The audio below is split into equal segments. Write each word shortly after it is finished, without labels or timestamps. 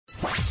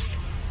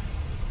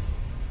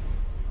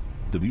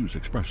The views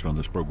expressed on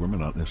this program are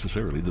not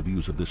necessarily the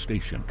views of this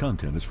station.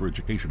 Content is for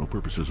educational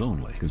purposes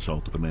only.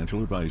 Consult a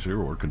financial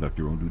advisor or conduct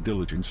your own due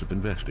diligence if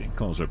investing.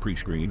 Calls are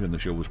pre-screened and the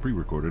show was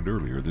pre-recorded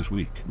earlier this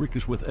week. Rick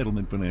is with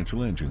Edelman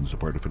Financial Engines, a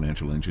part of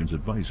Financial Engines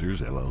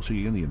Advisors,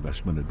 LLC, and the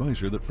investment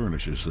advisor that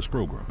furnishes this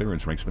program.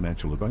 Barron's ranks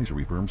financial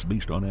advisory firms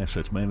based on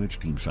assets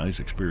managed, team size,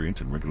 experience,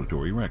 and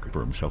regulatory record.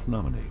 Firms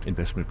self-nominate.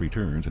 Investment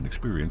returns and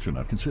experience are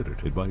not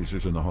considered.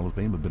 Advisors in the Hall of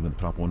Fame have been in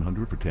the top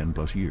 100 for 10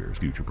 plus years.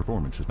 Future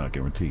performance is not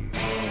guaranteed.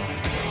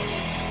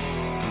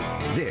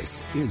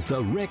 This is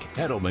the Rick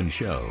Edelman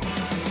Show.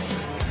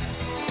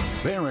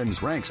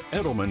 Barron's ranks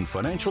Edelman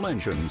Financial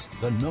Engines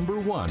the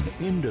 #1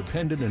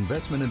 independent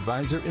investment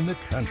advisor in the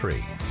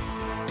country.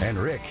 And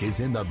Rick is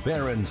in the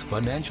Barron's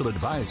Financial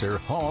Advisor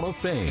Hall of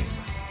Fame.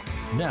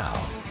 Now,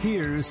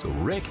 here's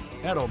Rick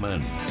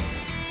Edelman.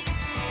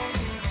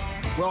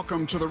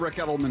 Welcome to the Rick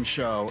Edelman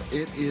Show.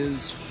 It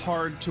is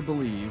hard to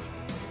believe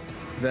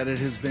that it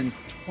has been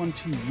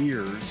 20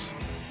 years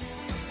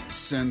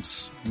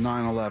since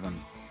 9/11.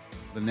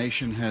 The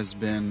nation has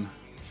been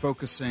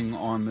focusing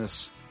on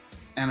this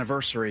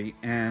anniversary,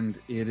 and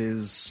it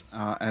is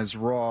as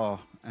raw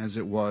as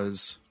it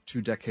was 2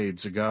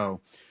 decades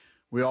ago.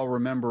 We all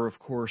remember, of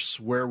course,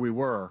 where we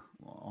were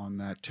on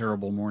that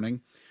terrible morning.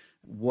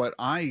 What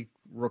I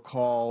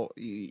recall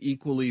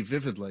equally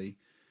vividly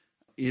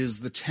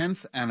is the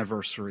 10th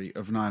anniversary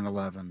of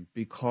 9/11,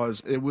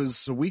 because it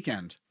was a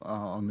weekend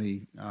on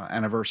the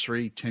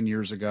anniversary 10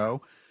 years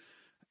ago.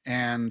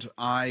 And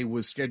I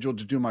was scheduled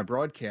to do my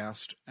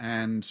broadcast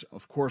and,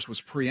 of course, was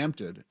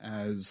preempted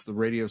as the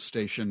radio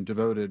station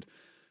devoted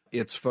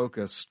its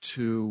focus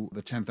to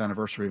the 10th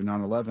anniversary of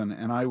 9/11.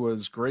 And I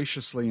was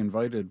graciously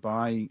invited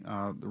by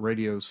the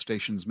radio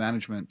station's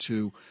management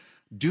to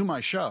do my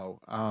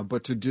show,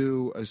 but to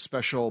do a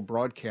special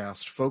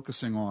broadcast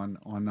focusing on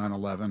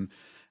 9/11.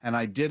 And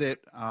I did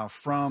it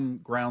from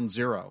Ground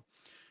Zero,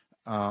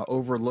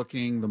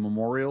 overlooking the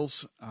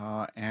memorials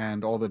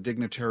and all the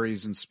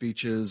dignitaries and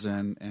speeches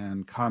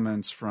and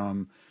comments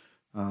from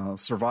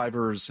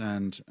survivors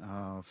and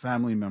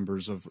family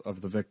members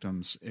of the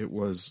victims. It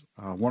was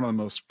one of the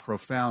most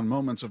profound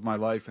moments of my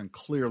life, and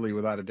clearly,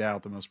 without a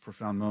doubt, the most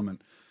profound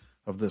moment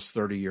of this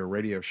 30-year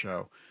radio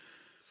show.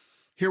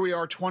 Here we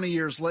are 20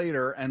 years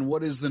later, and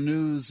what is the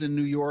news in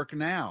New York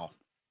now?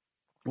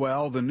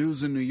 Well, the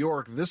news in New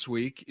York this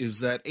week is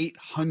that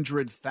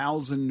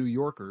 800,000 New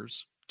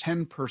Yorkers,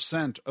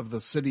 10% of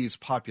the city's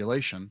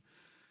population,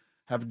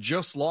 have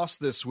just lost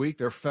this week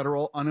their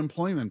federal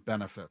unemployment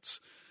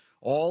benefits.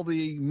 All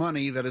the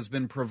money that has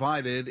been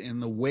provided in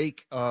the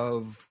wake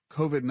of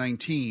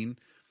COVID-19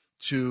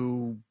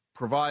 to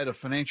provide a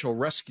financial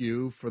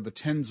rescue for the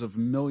tens of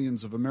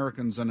millions of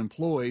Americans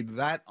unemployed,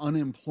 that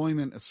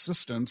unemployment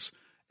assistance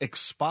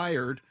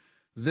expired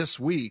this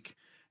week.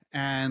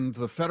 And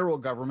the federal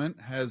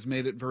government has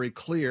made it very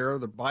clear,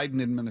 the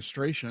Biden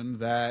administration,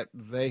 that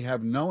they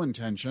have no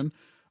intention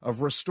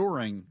of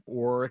restoring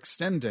or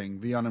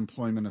extending the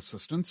unemployment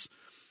assistance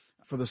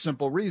for the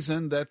simple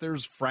reason that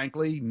there's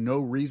frankly no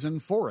reason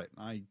for it.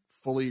 I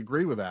fully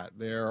agree with that.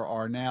 There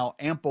are now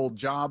ample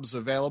jobs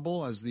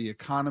available as the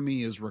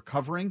economy is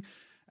recovering,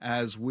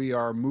 as we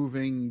are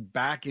moving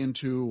back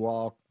into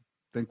what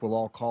I think we'll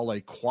all call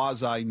a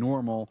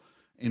quasi-normal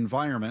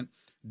environment.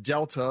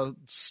 Delta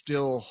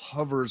still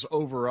hovers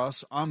over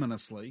us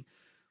ominously,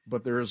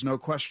 but there is no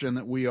question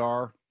that we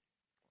are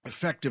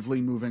effectively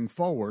moving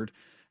forward.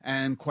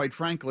 And quite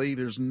frankly,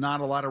 there's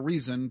not a lot of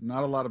reason,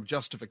 not a lot of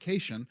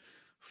justification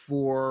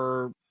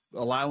for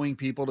allowing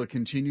people to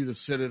continue to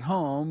sit at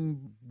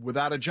home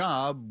without a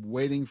job,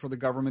 waiting for the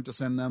government to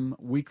send them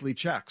weekly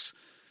checks.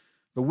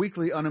 The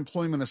weekly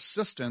unemployment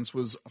assistance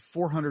was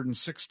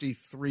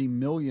 $463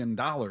 million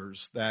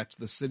that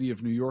the city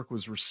of New York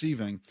was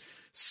receiving.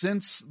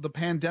 Since the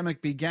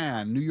pandemic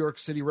began, New York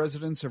City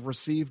residents have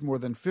received more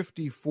than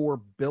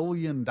 $54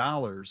 billion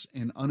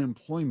in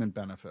unemployment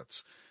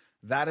benefits.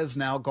 That is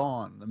now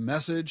gone. The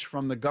message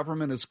from the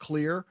government is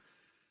clear.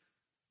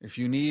 If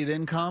you need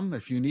income,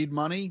 if you need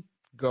money,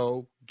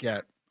 go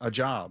get a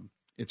job.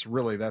 It's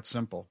really that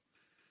simple.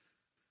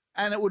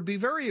 And it would be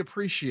very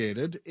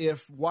appreciated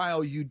if,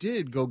 while you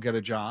did go get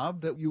a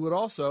job, that you would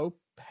also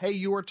pay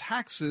your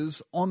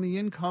taxes on the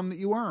income that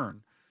you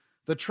earn.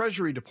 The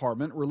Treasury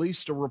Department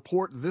released a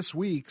report this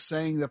week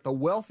saying that the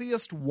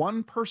wealthiest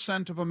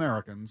 1% of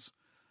Americans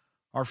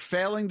are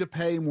failing to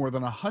pay more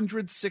than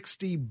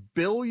 $160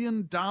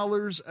 billion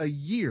a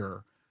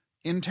year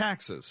in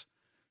taxes.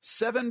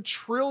 $7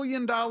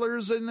 trillion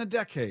in a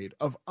decade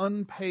of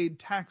unpaid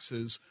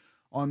taxes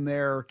on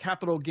their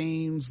capital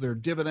gains, their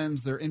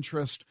dividends, their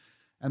interest,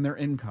 and their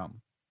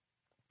income.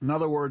 In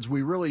other words,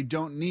 we really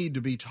don't need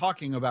to be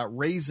talking about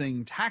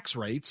raising tax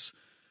rates.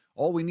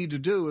 All we need to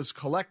do is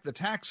collect the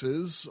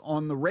taxes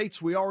on the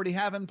rates we already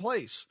have in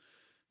place.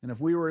 And if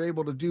we were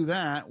able to do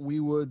that, we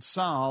would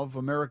solve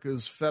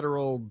America's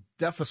federal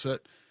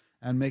deficit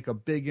and make a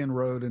big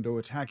inroad into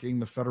attacking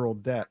the federal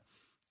debt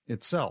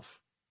itself.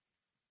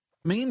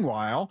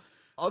 Meanwhile,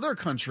 other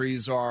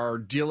countries are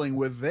dealing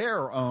with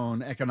their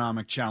own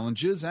economic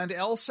challenges, and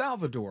El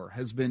Salvador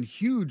has been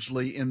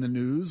hugely in the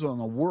news on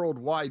a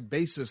worldwide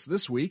basis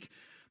this week,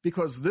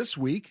 because this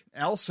week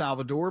El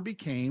Salvador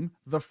became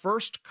the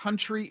first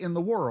country in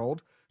the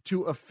world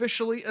to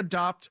officially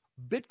adopt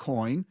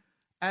Bitcoin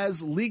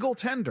as legal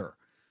tender.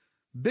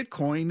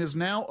 Bitcoin is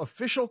now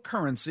official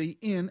currency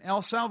in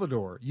El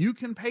Salvador. You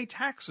can pay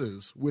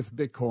taxes with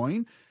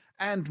Bitcoin,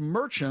 and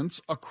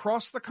merchants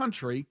across the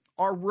country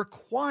are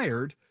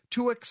required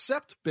to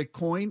accept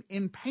Bitcoin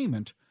in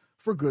payment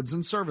for goods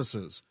and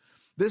services.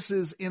 This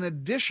is in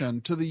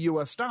addition to the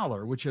U.S.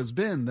 dollar, which has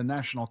been the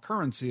national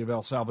currency of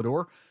El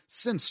Salvador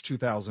since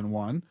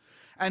 2001.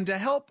 And to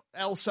help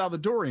El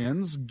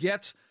Salvadorians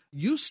get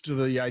used to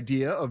the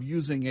idea of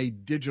using a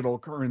digital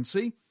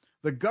currency,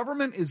 the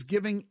government is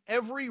giving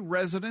every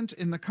resident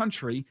in the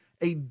country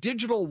a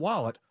digital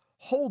wallet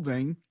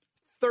holding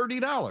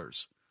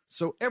 $30.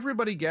 So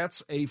everybody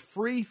gets a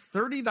free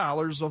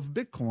 $30 of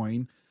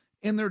Bitcoin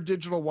in their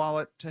digital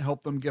wallet to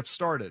help them get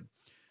started.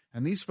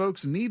 And these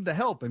folks need the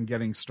help in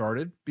getting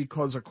started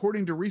because,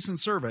 according to recent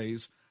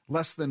surveys,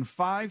 less than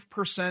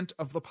 5%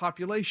 of the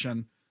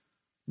population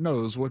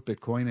knows what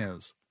Bitcoin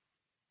is.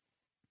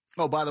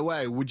 Oh, by the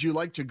way, would you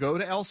like to go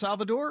to El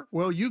Salvador?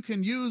 Well, you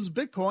can use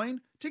Bitcoin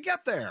to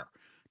get there.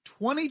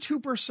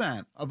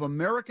 22% of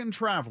American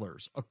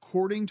travelers,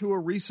 according to a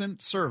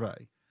recent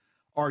survey,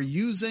 are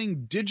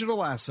using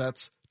digital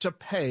assets to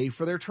pay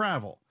for their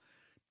travel.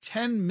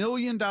 $10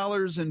 million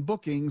in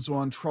bookings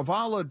on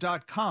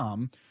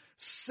Travala.com,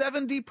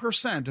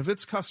 70% of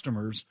its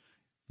customers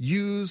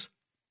use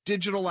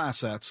digital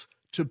assets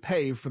to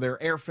pay for their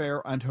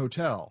airfare and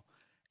hotel.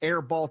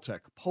 Air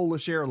Baltic,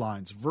 Polish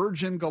Airlines,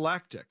 Virgin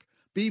Galactic,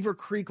 Beaver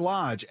Creek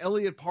Lodge,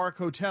 Elliott Park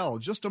Hotel,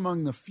 just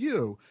among the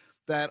few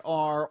that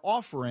are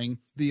offering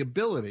the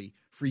ability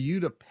for you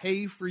to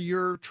pay for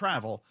your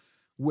travel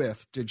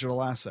with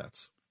digital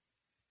assets.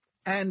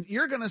 And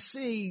you're going to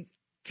see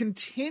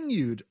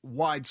continued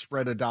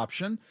widespread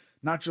adoption,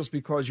 not just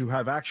because you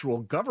have actual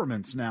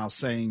governments now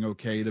saying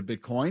okay to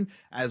Bitcoin,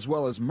 as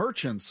well as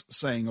merchants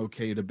saying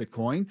okay to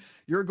Bitcoin.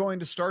 You're going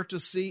to start to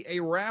see a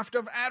raft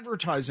of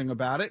advertising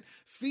about it,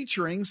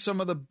 featuring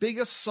some of the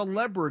biggest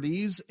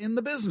celebrities in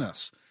the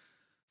business.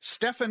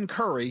 Stephen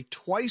Curry,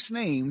 twice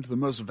named the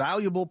most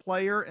valuable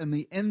player in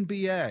the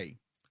NBA,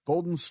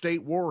 Golden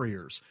State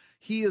Warriors.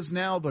 He is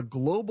now the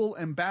global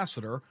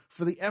ambassador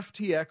for the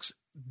FTX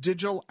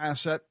Digital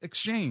Asset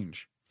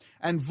Exchange.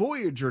 And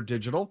Voyager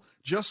Digital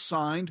just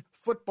signed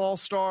football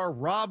star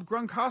Rob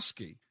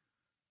Gronkowski.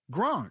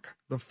 Gronk,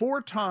 the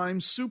four-time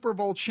Super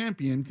Bowl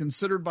champion,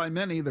 considered by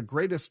many the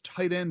greatest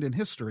tight end in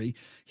history,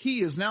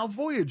 he is now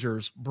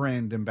Voyager's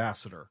brand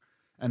ambassador.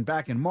 And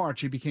back in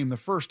March, he became the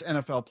first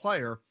NFL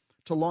player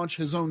to launch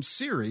his own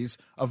series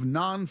of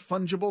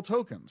non-fungible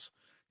tokens.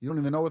 You don't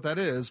even know what that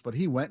is, but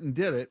he went and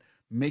did it,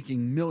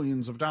 making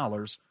millions of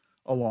dollars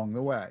along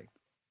the way.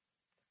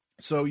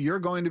 So you're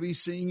going to be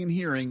seeing and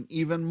hearing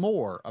even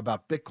more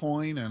about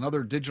Bitcoin and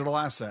other digital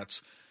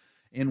assets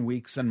in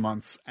weeks and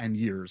months and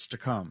years to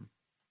come.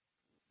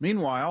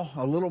 Meanwhile,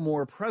 a little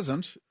more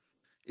present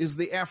is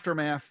the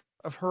aftermath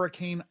of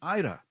Hurricane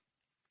Ida.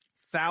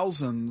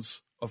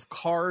 Thousands of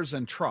cars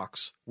and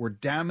trucks were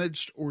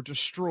damaged or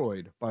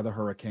destroyed by the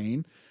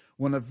hurricane.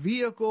 When a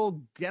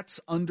vehicle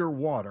gets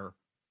underwater,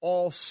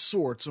 all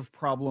sorts of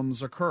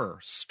problems occur,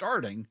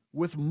 starting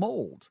with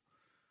mold.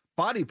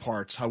 Body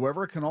parts,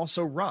 however, can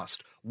also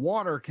rust.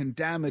 Water can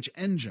damage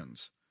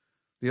engines.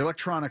 The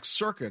electronic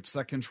circuits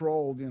that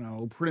control,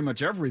 pretty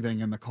much everything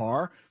in the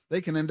car,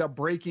 they can end up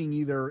breaking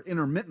either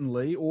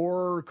intermittently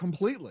or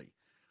completely.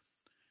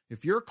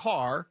 If your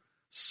car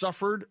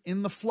suffered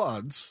in the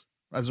floods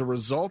as a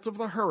result of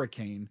the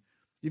hurricane,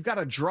 you've got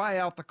to dry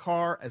out the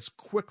car as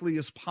quickly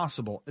as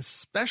possible,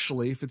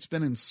 especially if it's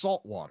been in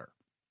salt water.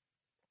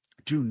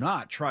 Do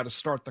not try to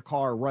start the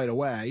car right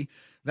away.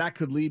 That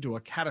could lead to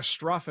a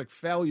catastrophic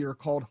failure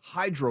called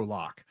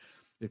hydrolock.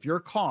 If your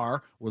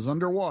car was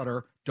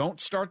underwater, don't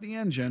start the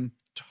engine.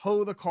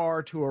 Tow the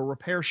car to a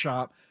repair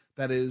shop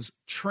that is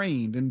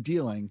trained in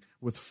dealing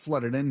with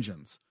flooded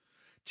engines.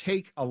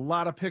 Take a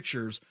lot of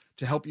pictures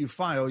to help you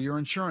file your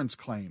insurance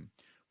claim.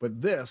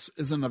 But this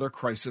is another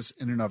crisis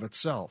in and of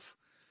itself.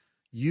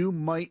 You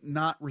might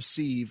not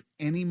receive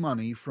any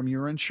money from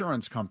your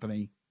insurance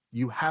company.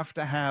 You have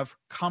to have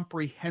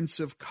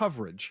comprehensive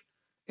coverage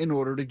in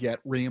order to get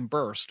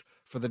reimbursed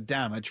for the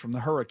damage from the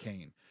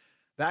hurricane.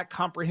 That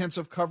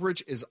comprehensive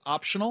coverage is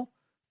optional,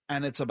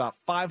 and it's about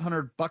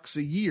 $500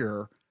 a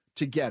year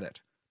to get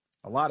it.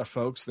 A lot of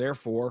folks,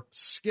 therefore,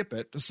 skip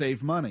it to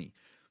save money.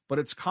 But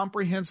it's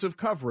comprehensive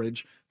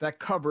coverage that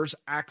covers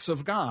acts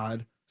of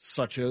God,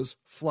 such as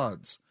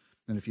floods.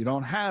 And if you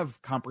don't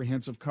have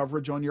comprehensive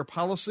coverage on your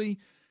policy,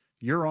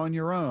 you're on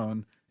your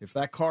own. If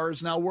that car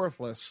is now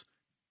worthless,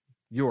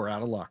 you're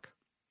out of luck.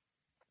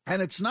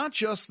 And it's not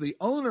just the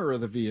owner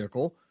of the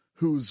vehicle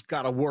who's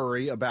got to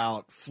worry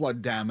about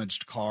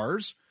flood-damaged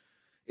cars.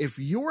 If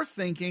you're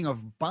thinking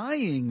of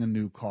buying a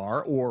new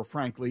car, or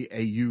frankly,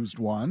 a used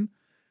one,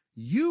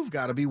 you've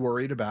got to be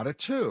worried about it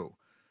too.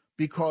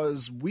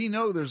 because we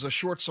know there's a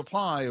short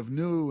supply of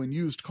new and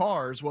used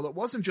cars. Well, it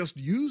wasn't just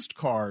used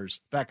cars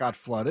that got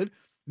flooded.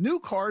 New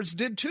cars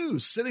did too,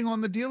 sitting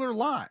on the dealer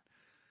lot.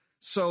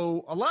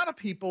 So a lot of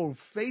people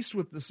faced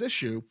with this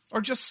issue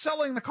are just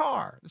selling the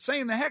car,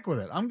 saying the heck with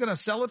it. I'm going to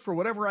sell it for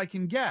whatever I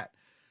can get.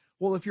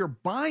 Well, if you're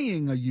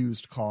buying a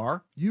used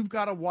car, you've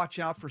got to watch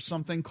out for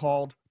something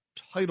called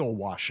title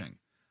washing.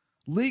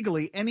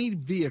 Legally, any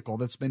vehicle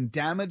that's been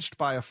damaged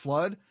by a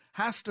flood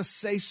has to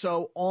say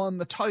so on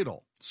the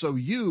title, so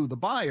you, the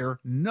buyer,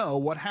 know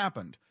what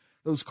happened.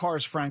 Those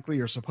cars, frankly,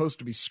 are supposed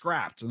to be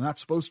scrapped and not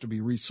supposed to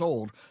be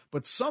resold,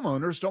 but some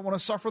owners don't want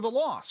to suffer the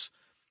loss.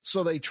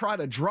 So they try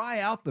to dry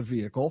out the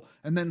vehicle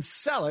and then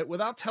sell it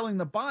without telling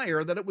the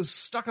buyer that it was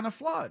stuck in a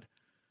flood.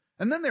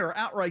 And then there are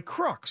outright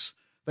crooks.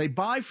 They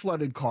buy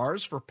flooded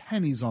cars for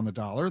pennies on the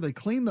dollar, they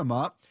clean them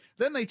up,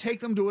 then they take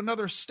them to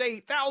another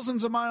state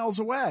thousands of miles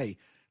away.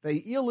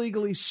 They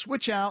illegally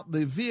switch out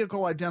the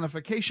vehicle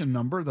identification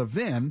number, the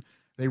VIN.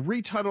 They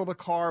retitle the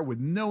car with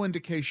no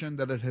indication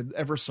that it had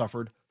ever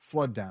suffered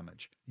flood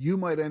damage. You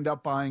might end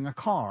up buying a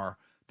car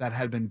that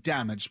had been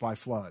damaged by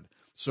flood.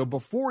 So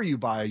before you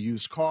buy a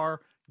used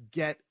car,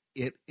 get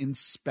it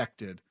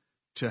inspected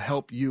to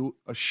help you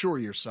assure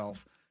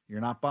yourself you're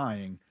not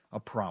buying a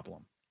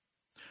problem.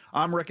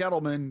 I'm Rick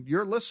Edelman.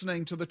 You're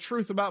listening to The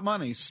Truth About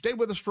Money. Stay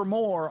with us for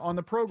more on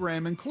the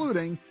program,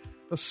 including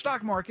the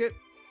stock market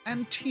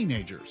and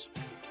teenagers.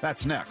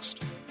 That's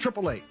next.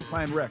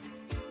 888-PLAN-RICK.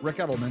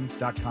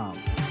 RickEdelman.com.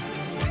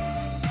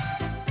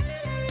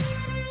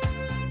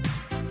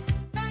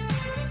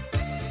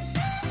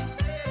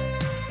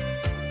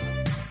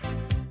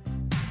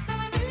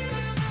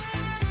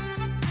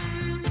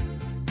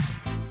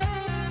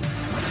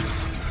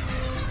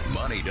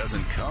 Money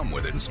doesn't come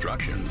with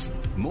instructions.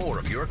 More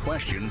of your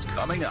questions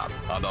coming up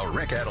on The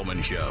Rick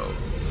Edelman Show.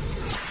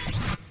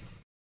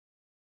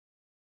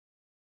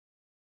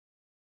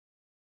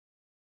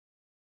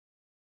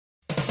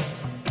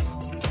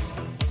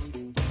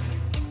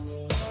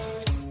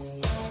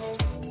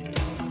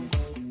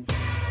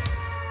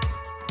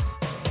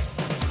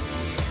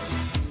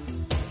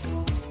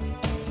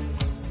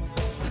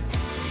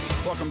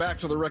 Welcome back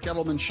to the Rick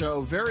Edelman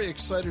Show. Very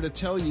excited to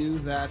tell you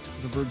that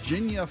the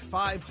Virginia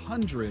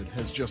 500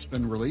 has just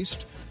been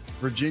released.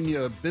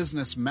 Virginia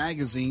Business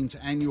Magazine's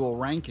annual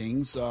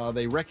rankings.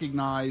 They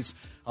recognize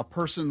a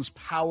person's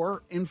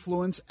power,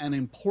 influence, and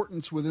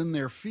importance within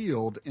their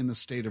field in the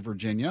state of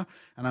Virginia.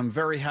 And I'm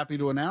very happy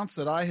to announce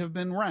that I have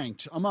been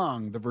ranked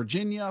among the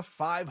Virginia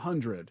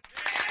 500.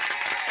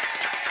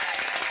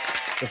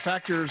 The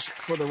factors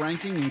for the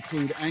ranking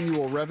include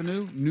annual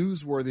revenue,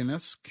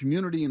 newsworthiness,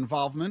 community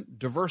involvement,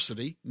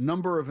 diversity,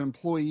 number of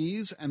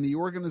employees, and the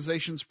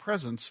organization's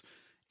presence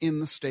in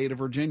the state of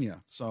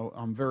Virginia. So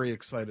I'm very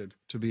excited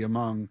to be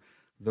among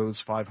those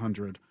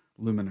 500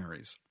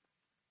 luminaries.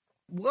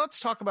 Let's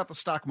talk about the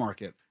stock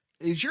market.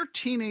 Is your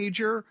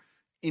teenager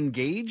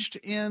engaged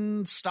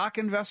in stock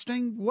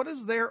investing? What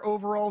is their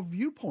overall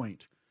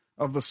viewpoint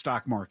of the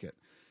stock market?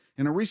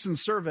 In a recent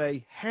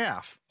survey,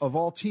 half of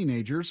all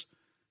teenagers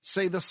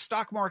say the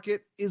stock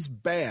market is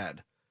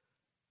bad.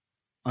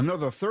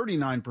 Another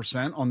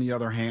 39%, on the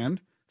other hand,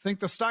 think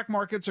the stock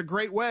market's a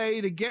great way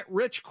to get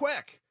rich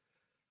quick.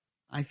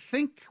 I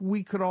think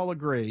we could all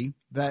agree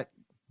that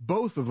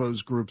both of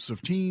those groups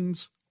of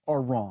teens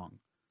are wrong.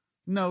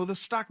 No, the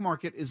stock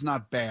market is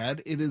not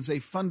bad. It is a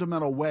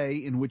fundamental way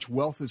in which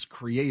wealth is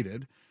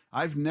created.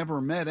 I've never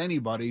met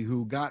anybody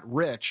who got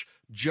rich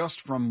just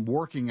from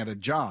working at a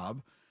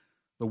job.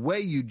 The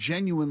way you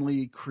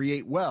genuinely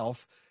create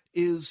wealth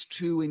is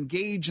to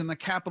engage in the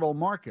capital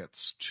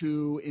markets,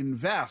 to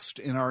invest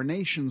in our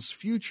nation's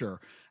future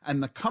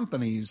and the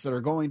companies that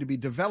are going to be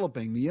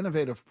developing the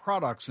innovative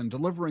products and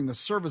delivering the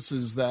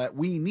services that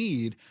we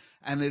need.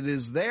 And it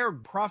is their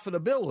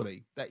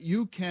profitability that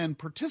you can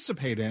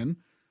participate in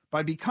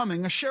by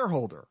becoming a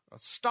shareholder, a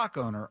stock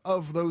owner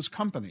of those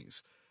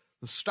companies.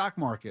 The stock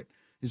market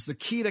is the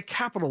key to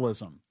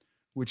capitalism,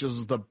 which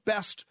is the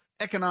best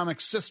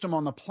economic system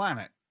on the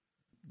planet.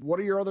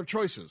 What are your other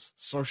choices?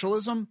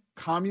 Socialism?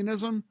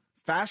 Communism?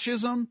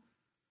 Fascism?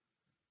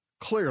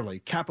 Clearly,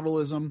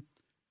 capitalism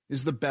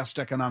is the best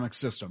economic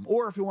system.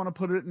 Or if you want to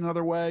put it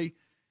another way,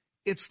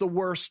 it's the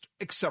worst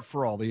except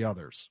for all the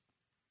others.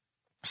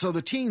 So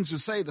the teens who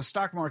say the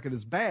stock market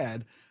is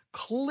bad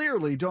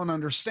clearly don't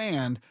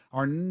understand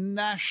our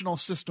national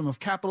system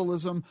of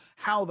capitalism,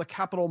 how the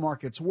capital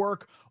markets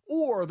work,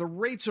 or the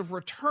rates of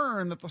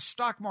return that the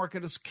stock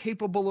market is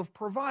capable of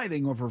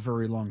providing over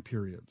very long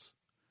periods.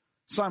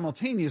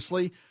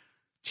 Simultaneously,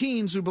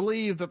 teens who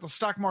believe that the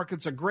stock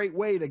market's a great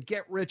way to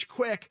get rich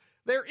quick,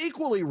 they're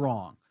equally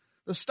wrong.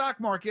 The stock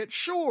market,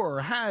 sure,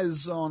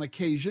 has on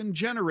occasion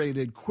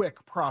generated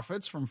quick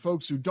profits from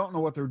folks who don't know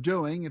what they're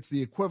doing. It's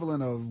the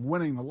equivalent of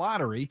winning the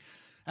lottery.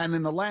 And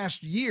in the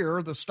last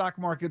year, the stock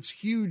market's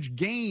huge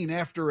gain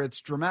after its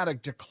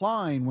dramatic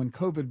decline when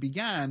COVID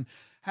began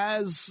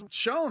has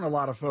shown a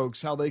lot of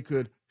folks how they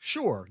could,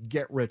 sure,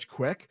 get rich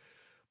quick.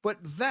 But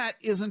that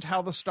isn't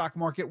how the stock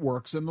market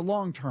works in the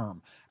long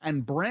term.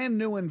 And brand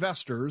new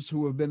investors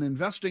who have been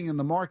investing in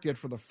the market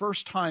for the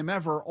first time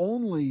ever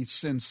only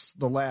since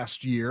the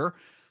last year,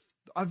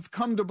 I've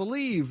come to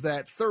believe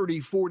that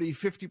 30, 40,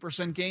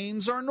 50%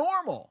 gains are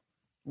normal.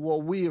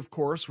 Well, we, of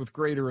course, with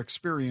greater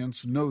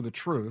experience, know the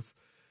truth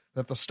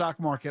that the stock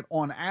market,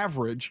 on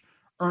average,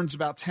 earns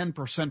about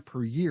 10%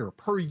 per year.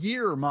 Per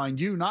year, mind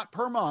you, not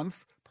per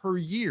month, per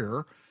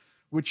year,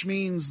 which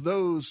means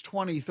those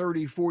 20,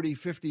 30, 40,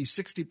 50,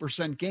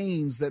 60%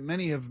 gains that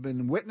many have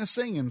been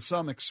witnessing and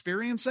some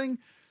experiencing,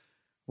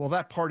 well,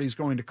 that party's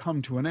going to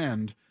come to an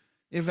end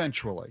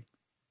eventually.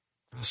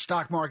 The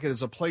stock market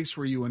is a place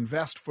where you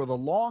invest for the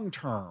long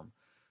term,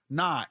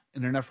 not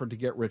in an effort to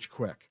get rich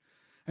quick.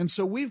 And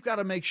so we've got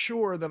to make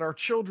sure that our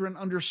children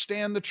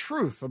understand the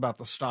truth about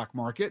the stock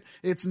market.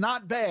 It's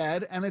not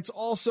bad, and it's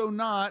also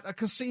not a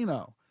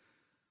casino.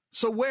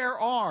 So where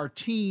are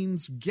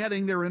teens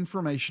getting their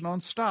information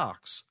on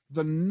stocks?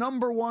 The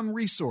number one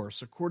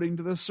resource, according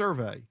to this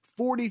survey,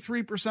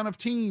 43% of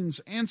teens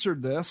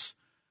answered this.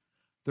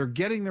 They're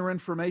getting their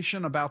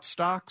information about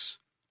stocks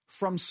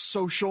from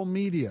social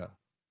media,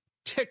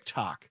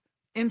 TikTok,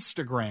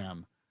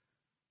 Instagram,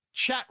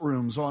 chat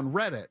rooms on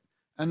Reddit,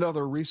 and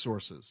other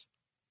resources.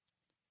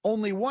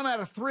 Only 1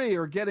 out of 3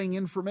 are getting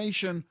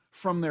information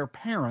from their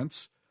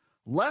parents,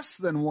 less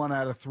than 1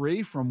 out of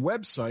 3 from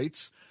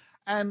websites,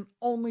 and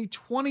only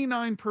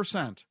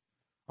 29%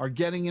 are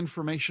getting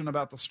information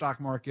about the stock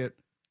market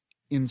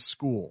in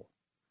school.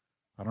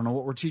 I don't know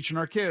what we're teaching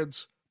our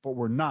kids, but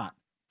we're not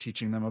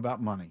teaching them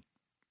about money.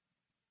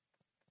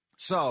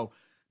 So,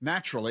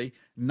 naturally,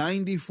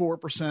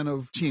 94%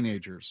 of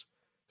teenagers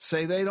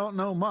say they don't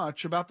know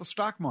much about the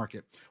stock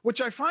market,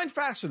 which I find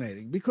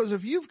fascinating because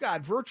if you've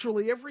got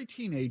virtually every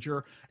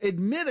teenager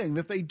admitting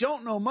that they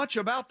don't know much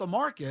about the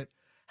market,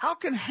 how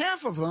can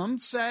half of them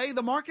say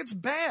the market's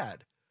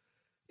bad?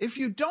 If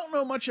you don't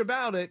know much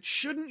about it,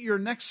 shouldn't your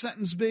next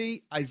sentence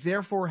be, I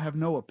therefore have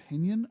no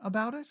opinion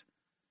about it?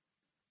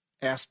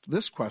 Asked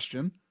this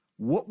question,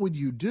 what would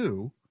you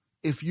do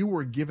if you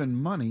were given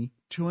money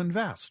to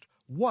invest?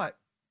 What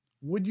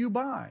would you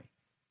buy?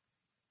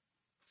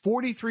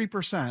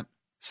 43%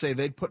 say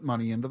they'd put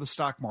money into the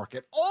stock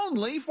market.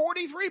 Only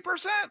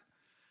 43%!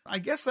 I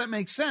guess that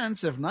makes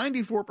sense. If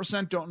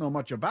 94% don't know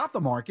much about the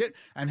market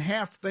and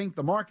half think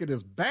the market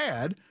is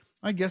bad,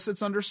 I guess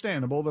it's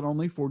understandable that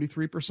only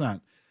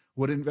 43%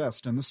 would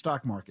invest in the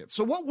stock market.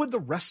 So what would the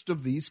rest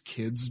of these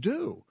kids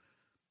do?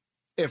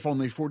 If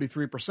only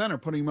 43% are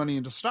putting money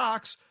into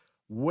stocks,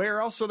 where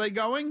else are they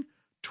going?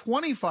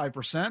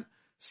 25%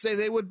 say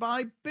they would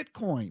buy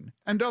Bitcoin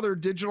and other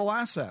digital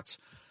assets.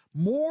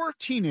 More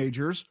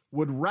teenagers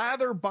would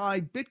rather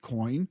buy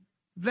Bitcoin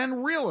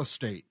than real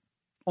estate.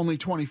 Only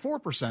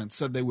 24%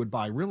 said they would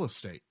buy real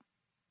estate.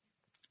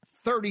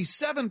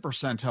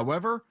 37%,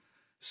 however,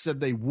 said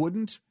they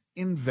wouldn't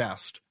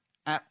invest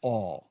at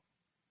all.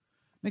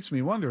 Makes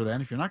me wonder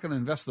then, if you're not going to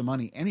invest the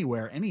money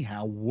anywhere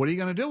anyhow, what are you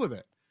going to do with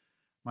it?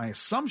 My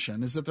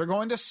assumption is that they're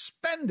going to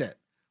spend it.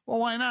 Well,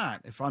 why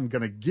not? If I'm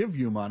going to give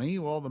you money,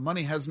 well, the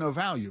money has no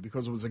value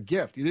because it was a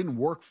gift. You didn't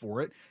work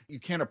for it. You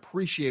can't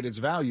appreciate its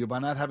value by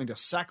not having to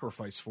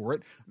sacrifice for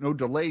it. No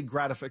delayed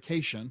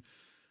gratification.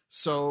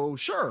 So,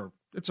 sure,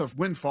 it's a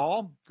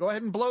windfall. Go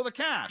ahead and blow the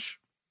cash.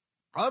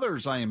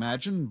 Others, I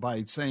imagine,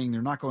 by saying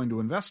they're not going to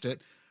invest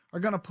it, are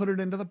going to put it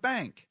into the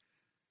bank.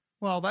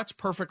 Well, that's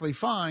perfectly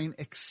fine,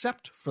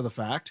 except for the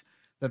fact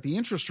that the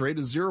interest rate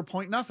is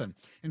 0.nothing.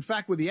 In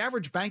fact, with the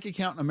average bank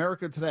account in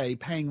America today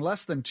paying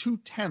less than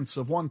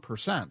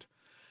 0.2%,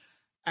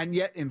 and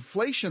yet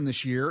inflation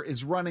this year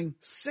is running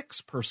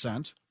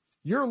 6%,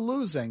 you're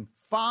losing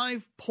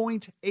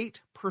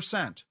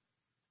 5.8%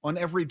 on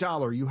every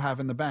dollar you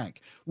have in the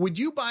bank. Would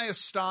you buy a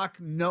stock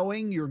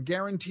knowing you're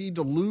guaranteed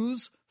to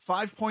lose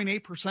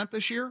 5.8%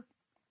 this year?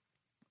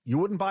 You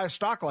wouldn't buy a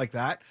stock like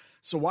that,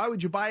 so why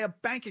would you buy a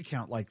bank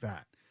account like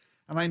that?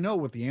 And I know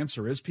what the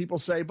answer is. People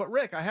say, but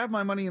Rick, I have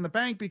my money in the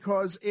bank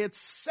because it's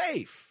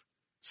safe.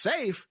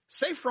 Safe?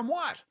 Safe from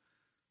what?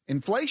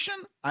 Inflation?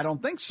 I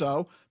don't think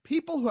so.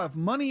 People who have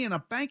money in a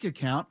bank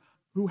account,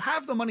 who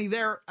have the money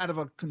there out of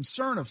a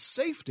concern of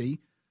safety,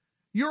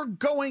 you're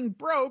going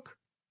broke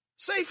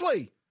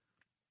safely.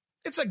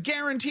 It's a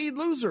guaranteed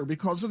loser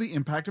because of the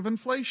impact of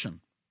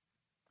inflation.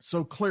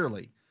 So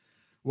clearly,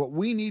 what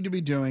we need to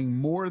be doing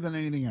more than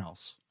anything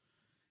else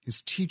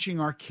is teaching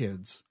our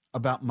kids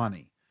about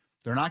money.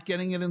 They're not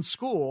getting it in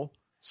school,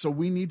 so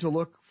we need to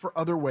look for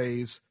other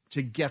ways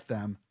to get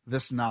them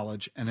this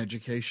knowledge and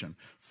education.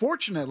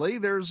 Fortunately,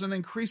 there's an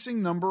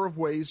increasing number of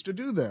ways to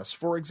do this.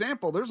 For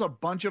example, there's a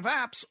bunch of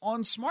apps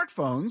on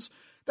smartphones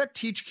that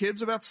teach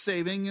kids about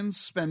saving and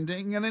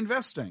spending and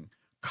investing.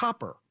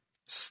 Copper,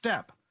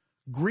 Step,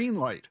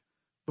 Greenlight,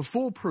 the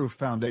Foolproof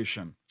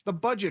Foundation, the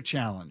Budget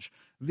Challenge.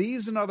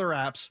 These and other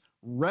apps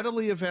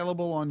readily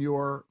available on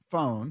your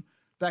phone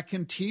that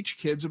can teach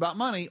kids about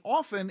money,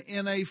 often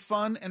in a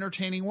fun,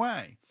 entertaining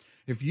way.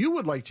 If you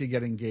would like to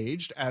get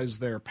engaged as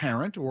their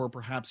parent, or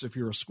perhaps if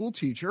you're a school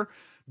teacher,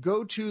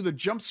 go to the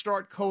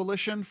Jumpstart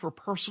Coalition for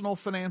Personal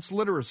Finance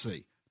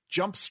Literacy.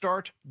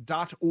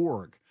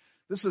 jumpstart.org.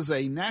 This is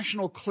a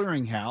national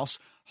clearinghouse,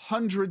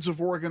 hundreds of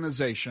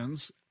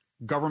organizations,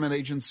 government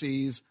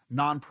agencies,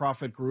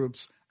 nonprofit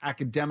groups,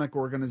 academic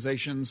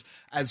organizations,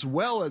 as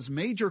well as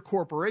major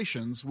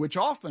corporations, which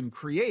often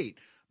create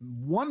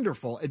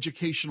wonderful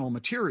educational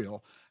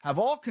material, have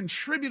all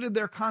contributed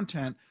their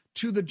content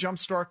to the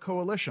Jumpstart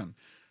Coalition.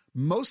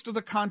 Most of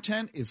the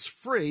content is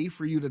free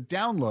for you to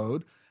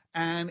download,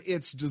 and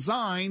it's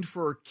designed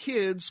for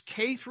kids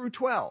K through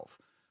 12.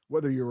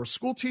 Whether you're a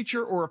school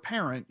teacher or a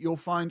parent, you'll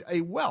find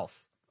a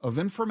wealth of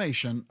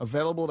information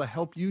available to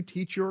help you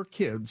teach your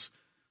kids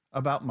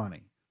about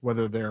money.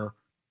 Whether they're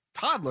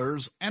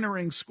toddlers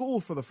entering school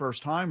for the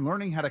first time,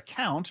 learning how to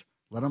count,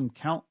 let them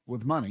count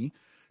with money,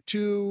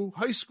 to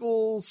high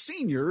school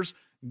seniors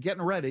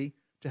getting ready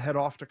to head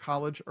off to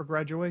college or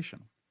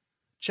graduation.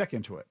 Check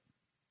into it.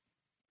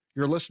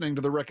 You're listening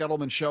to The Rick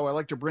Edelman Show. I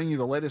like to bring you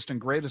the latest and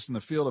greatest in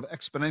the field of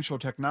exponential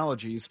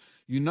technologies.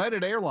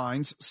 United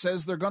Airlines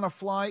says they're going to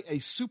fly a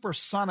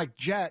supersonic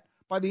jet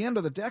by the end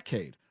of the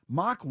decade.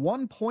 Mach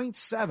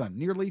 1.7,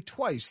 nearly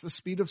twice the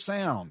speed of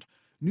sound.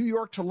 New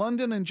York to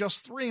London in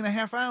just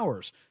 3.5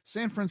 hours.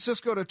 San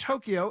Francisco to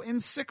Tokyo in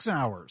 6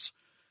 hours.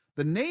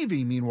 The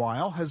Navy,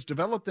 meanwhile, has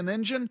developed an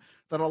engine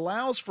that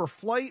allows for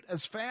flight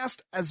as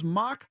fast as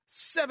Mach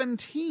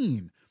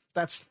 17.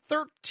 That's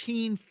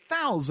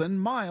 13,000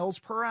 miles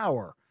per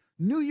hour.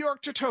 New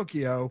York to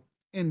Tokyo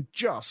in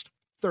just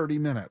 30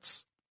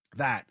 minutes.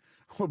 That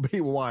would be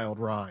a wild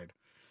ride.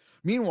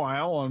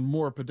 Meanwhile, on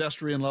more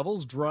pedestrian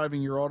levels,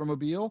 driving your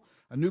automobile,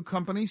 a new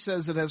company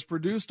says it has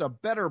produced a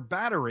better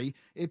battery.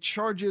 It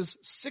charges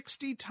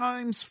 60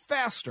 times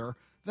faster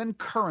than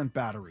current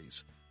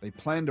batteries. They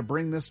plan to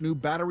bring this new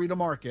battery to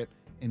market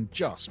in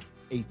just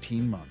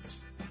 18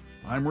 months.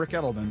 I'm Rick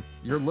Edelman.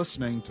 You're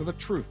listening to The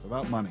Truth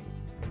About Money.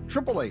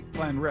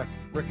 888-PLAN-RICK,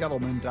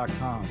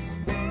 rickedelman.com.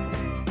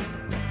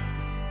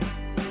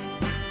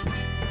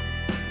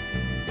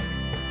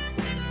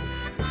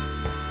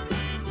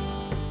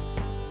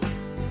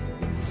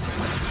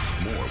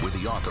 More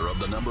with the author of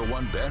the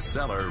 #1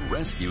 bestseller,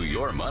 Rescue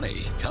Your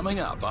Money, coming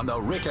up on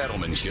The Rick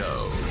Edelman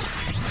Show.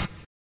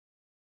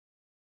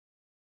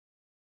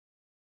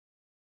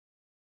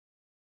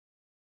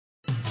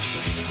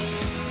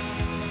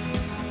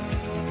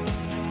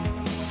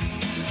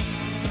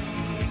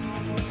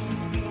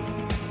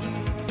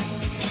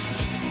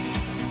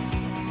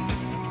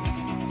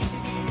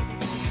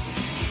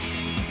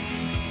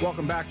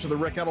 Welcome back to the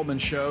Rick Edelman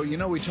Show. You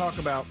know, we talk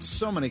about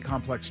so many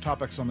complex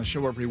topics on the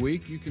show every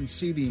week. You can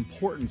see the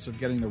importance of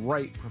getting the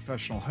right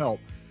professional help.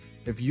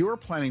 If you're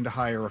planning to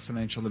hire a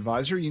financial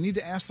advisor, you need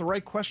to ask the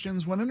right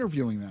questions when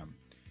interviewing them.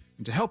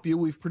 And to help you,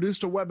 we've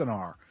produced a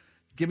webinar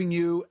giving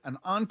you an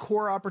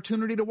encore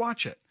opportunity to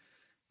watch it.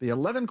 The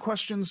 11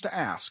 questions to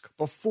ask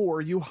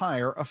before you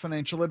hire a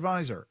financial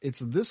advisor. It's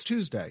this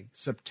Tuesday,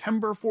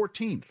 September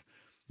 14th.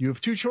 You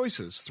have two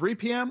choices, 3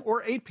 p.m.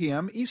 or 8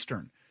 p.m.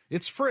 Eastern.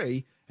 It's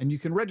free, and you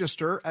can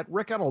register at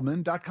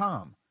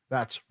rickedelman.com.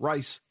 That's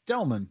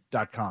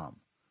ricedelman.com.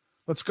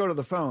 Let's go to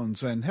the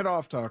phones and head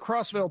off to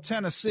Crossville,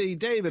 Tennessee.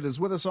 David is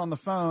with us on the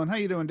phone. How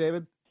you doing,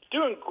 David?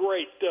 Doing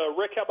great.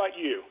 Rick, how about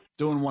you?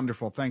 Doing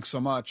wonderful. Thanks so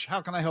much.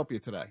 How can I help you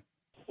today?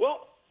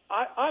 Well,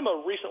 I'm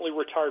a recently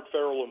retired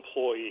federal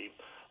employee.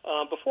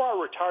 Before I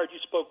retired, you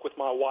spoke with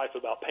my wife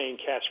about paying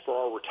cash for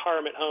our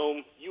retirement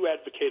home. You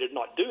advocated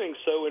not doing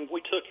so, and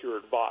we took your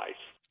advice.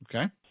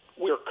 Okay.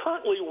 We are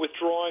currently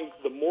withdrawing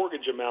the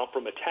mortgage amount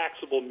from a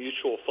taxable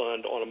mutual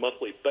fund on a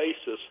monthly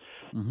basis,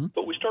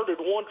 but we started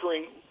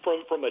wondering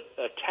from a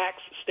tax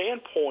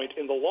standpoint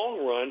in the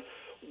long run,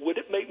 would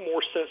it make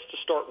more sense to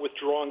start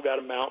withdrawing that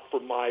amount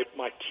from my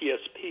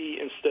TSP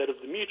instead of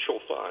the mutual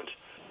fund?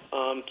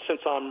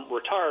 Since I'm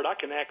retired, I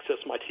can access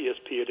my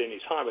TSP at any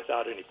time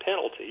without any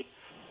penalty.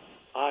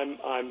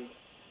 I'm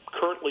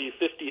currently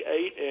 58,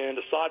 and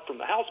aside from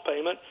the house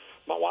payment,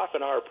 my wife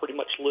and I are pretty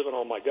much living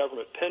on my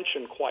government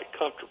pension quite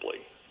comfortably.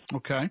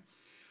 Okay.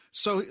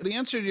 So the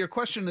answer to your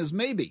question is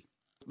maybe.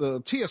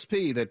 The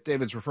TSP that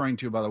David's referring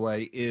to, by the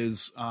way,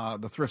 is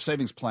the Thrift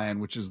Savings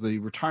Plan, which is the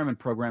retirement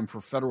program for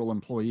federal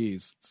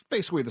employees. It's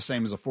basically the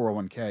same as a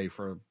 401k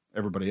for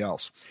everybody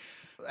else.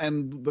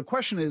 And the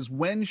question is,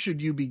 when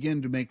should you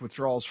begin to make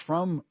withdrawals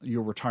from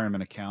your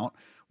retirement account,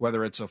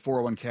 whether it's a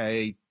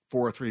 401k,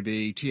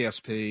 403b,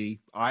 TSP,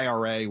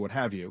 IRA, what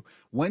have you?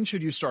 When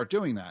should you start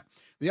doing that?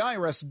 The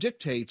IRS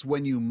dictates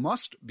when you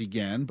must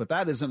begin, but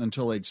that isn't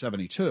until age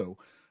 72.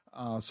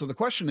 So the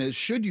question is,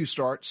 should you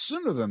start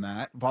sooner than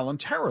that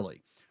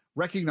voluntarily,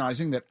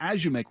 recognizing that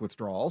as you make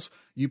withdrawals,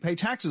 you pay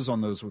taxes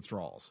on those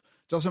withdrawals?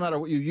 Doesn't matter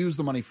what you use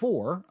the money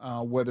for,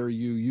 whether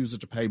you use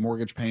it to pay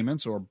mortgage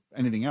payments or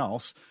anything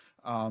else,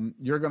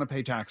 you're going to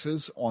pay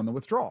taxes on the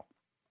withdrawal.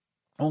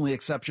 Only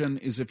exception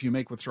is if you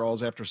make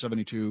withdrawals after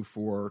 72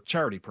 for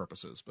charity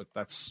purposes, but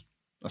that's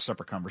a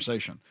separate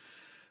conversation.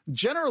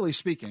 Generally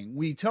speaking,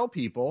 we tell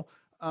people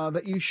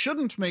that you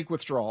shouldn't make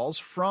withdrawals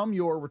from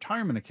your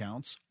retirement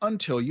accounts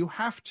until you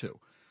have to.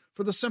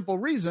 For the simple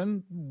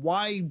reason,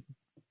 why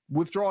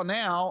withdraw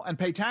now and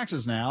pay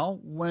taxes now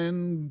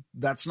when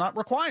that's not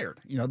required.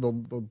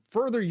 The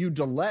further you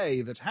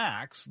delay the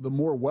tax, the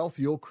more wealth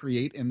you'll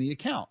create in the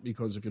account,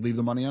 because if you leave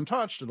the money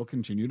untouched, it'll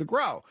continue to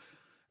grow.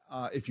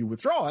 If you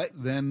withdraw it,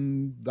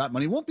 then that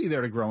money won't be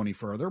there to grow any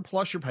further.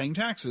 Plus, you're paying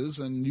taxes,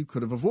 and you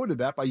could have avoided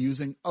that by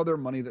using other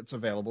money that's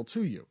available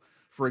to you.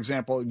 For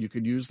example, you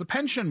could use the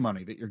pension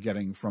money that you're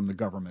getting from the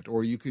government,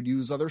 or you could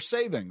use other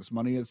savings,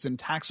 money that's in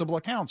taxable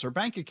accounts or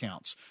bank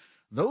accounts.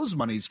 Those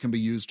monies can be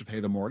used to pay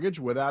the mortgage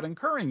without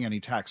incurring any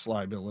tax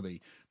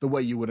liability, the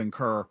way you would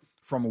incur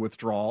from a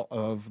withdrawal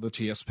of the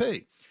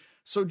TSP.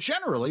 So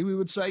generally, we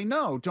would say,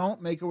 no,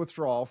 don't make a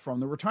withdrawal from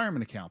the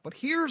retirement account. But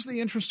here's the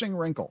interesting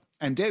wrinkle.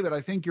 And David,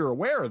 I think you're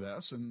aware of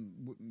this,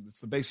 and it's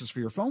the basis for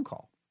your phone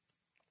call.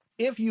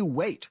 If you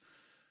wait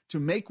to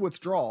make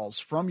withdrawals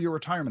from your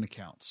retirement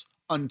accounts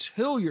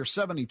until you're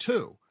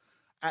 72,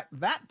 at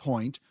that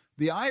point,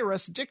 the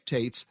IRS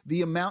dictates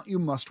the amount you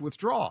must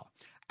withdraw.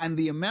 And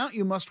the amount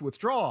you must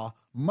withdraw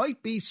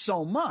might be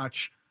so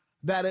much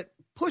that it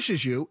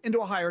pushes you into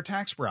a higher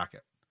tax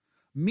bracket.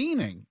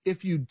 Meaning,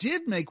 if you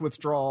did make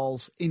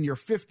withdrawals in your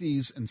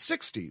 50s and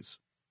 60s,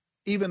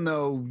 even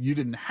though you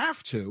didn't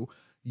have to,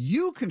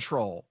 you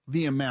control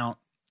the amount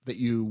that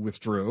you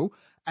withdrew,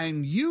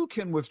 and you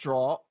can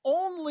withdraw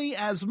only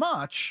as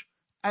much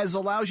as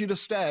allows you to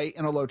stay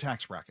in a low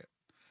tax bracket.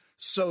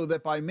 So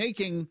that by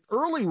making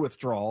early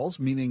withdrawals,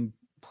 meaning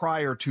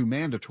prior to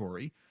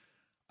mandatory,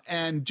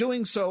 and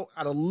doing so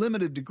at a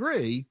limited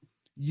degree,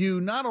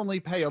 you not only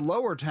pay a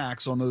lower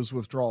tax on those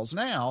withdrawals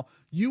now,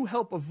 you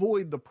help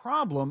avoid the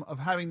problem of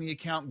having the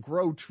account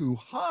grow too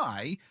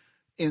high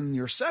in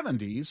your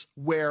 70s,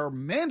 where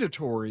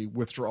mandatory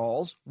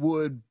withdrawals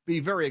would be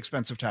very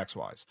expensive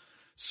tax-wise.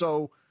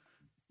 So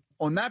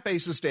on that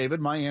basis,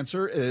 David, my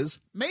answer is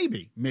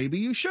maybe. Maybe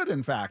you should,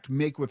 in fact,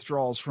 make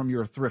withdrawals from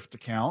your thrift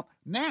account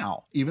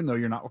now, even though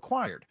you're not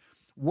required.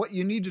 What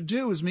you need to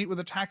do is meet with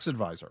a tax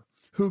advisor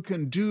who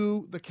can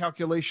do the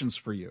calculations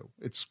for you.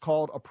 It's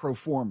called a pro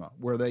forma,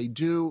 where they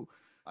do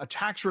a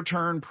tax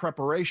return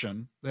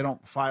preparation. They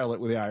don't file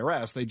it with the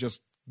IRS. They just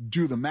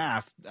do the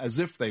math as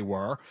if they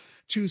were,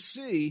 to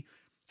see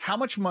how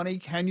much money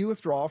can you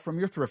withdraw from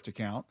your thrift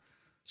account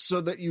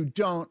so that you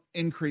don't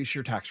increase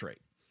your tax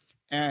rate.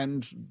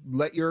 And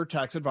let your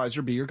tax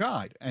advisor be your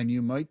guide. And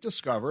you might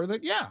discover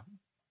that,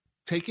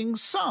 taking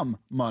some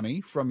money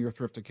from your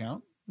thrift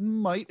account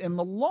might, in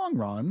the long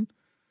run,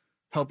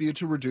 help you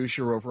to reduce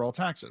your overall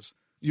taxes.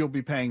 You'll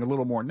be paying a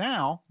little more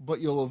now,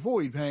 but you'll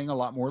avoid paying a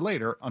lot more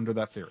later under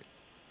that theory.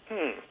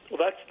 Well,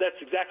 that's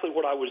exactly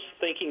what I was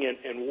thinking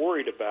and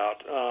worried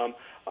about.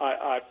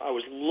 I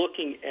was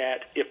looking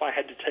at if I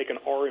had to take an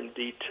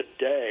RMD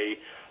today,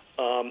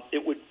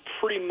 it would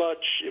pretty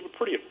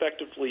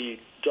effectively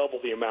double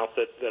the amount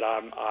that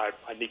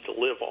I need to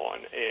live on,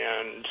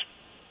 and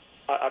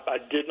I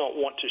did not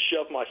want to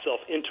shove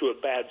myself into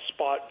a bad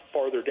spot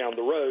farther down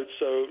the road.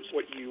 So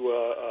what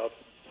you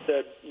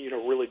said,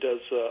 really does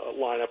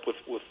line up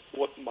with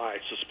what my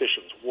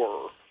suspicions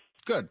were.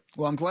 Good.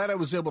 Well, I'm glad I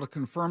was able to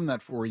confirm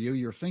that for you.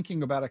 You're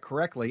thinking about it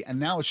correctly, and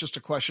now it's just a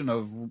question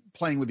of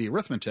playing with the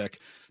arithmetic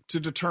to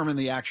determine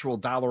the actual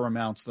dollar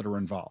amounts that are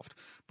involved.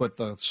 But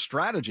the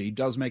strategy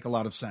does make a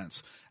lot of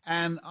sense.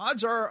 And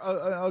odds are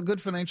a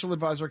good financial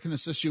advisor can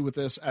assist you with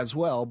this as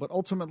well, but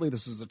ultimately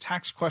this is a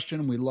tax question,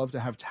 and we love to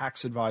have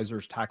tax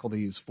advisors tackle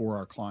these for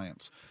our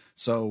clients.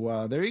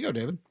 So there you go,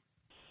 David.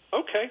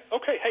 Okay.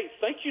 Hey,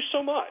 thank you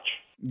so much.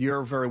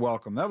 You're very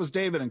welcome. That was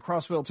David in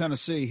Crossville,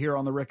 Tennessee, here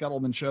on the Rick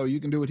Edelman Show. You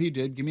can do what he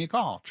did. Give me a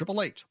call,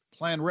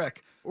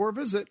 888-PLAN-RICK, or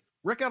visit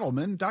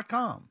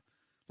rickedelman.com.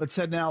 Let's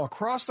head now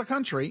across the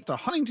country to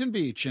Huntington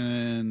Beach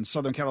in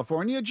Southern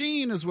California.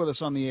 Jean is with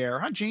us on the air.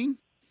 Hi, Jean.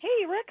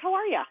 Hey, Rick. How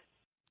are you?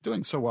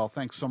 Doing so well.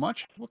 Thanks so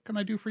much. What can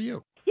I do for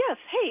you? Yes.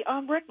 Hey,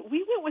 Rick,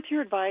 we went with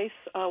your advice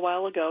a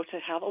while ago to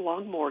have a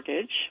long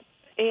mortgage,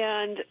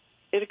 and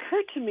it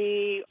occurred to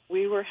me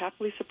we were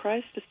happily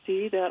surprised to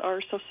see that our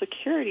Social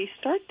Security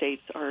start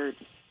dates are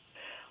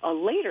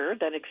later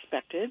than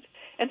expected.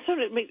 And so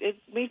it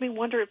made me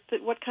wonder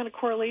what kind of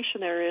correlation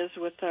there is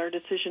with our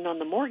decision on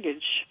the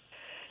mortgage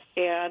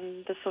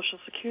and the Social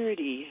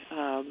Security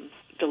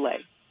delay.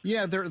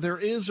 Yeah, there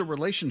is a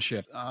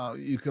relationship.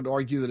 You could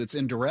argue that it's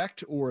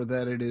indirect or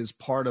that it is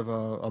part of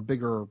a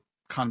bigger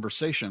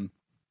conversation.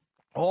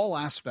 All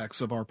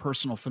aspects of our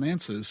personal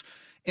finances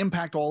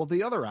impact all of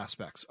the other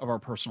aspects of our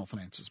personal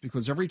finances,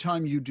 because every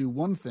time you do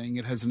one thing,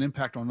 it has an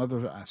impact on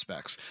other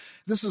aspects.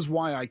 This is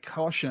why I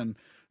caution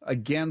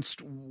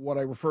against what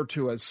I refer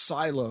to as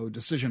silo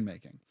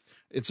decision-making.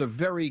 It's a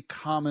very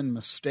common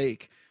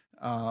mistake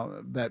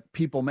that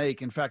people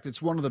make. In fact,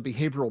 it's one of the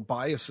behavioral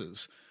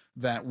biases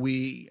that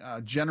we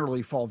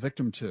generally fall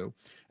victim to.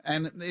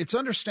 And it's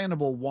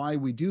understandable why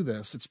we do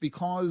this. It's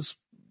because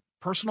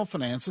personal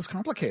finance is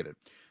complicated.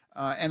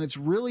 And it's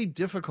really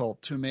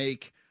difficult to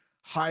make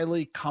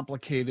highly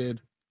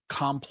complicated,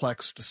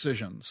 complex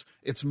decisions.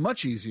 It's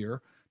much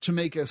easier to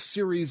make a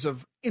series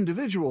of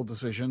individual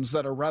decisions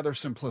that are rather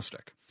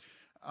simplistic.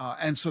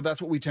 And so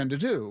that's what we tend to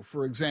do.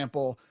 For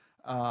example,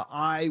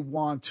 I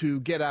want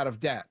to get out of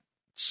debt.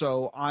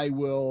 so I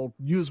will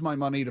use my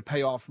money to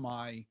pay off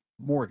my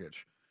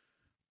mortgage.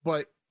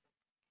 But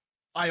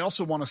I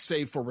also want to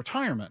save for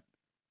retirement.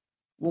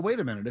 Well, wait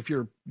a minute. If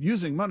you're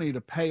using money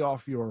to pay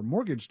off your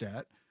mortgage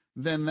debt,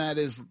 then that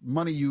is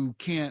money you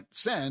can't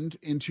send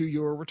into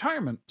your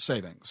retirement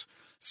savings.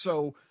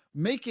 So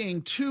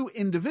making two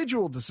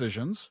individual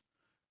decisions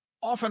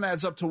often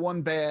adds up to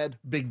one bad,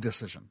 big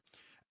decision.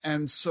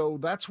 And so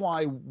that's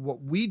why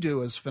what we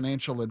do as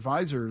financial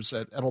advisors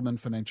at Edelman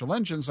Financial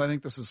Engines, I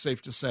think this is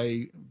safe to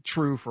say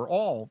true for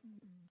all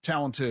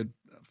talented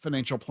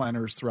financial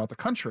planners throughout the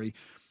country,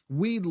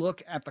 we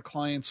look at the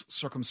client's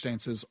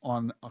circumstances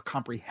on a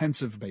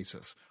comprehensive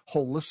basis,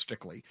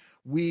 holistically.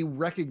 We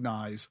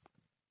recognize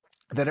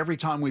that every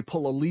time we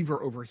pull a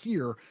lever over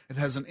here, it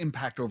has an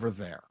impact over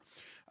there.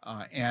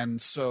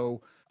 And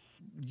so,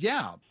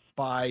 yeah,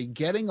 by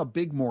getting a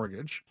big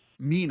mortgage,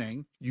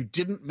 meaning you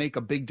didn't make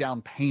a big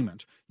down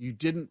payment, you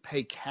didn't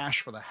pay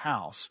cash for the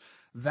house,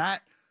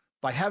 that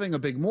by having a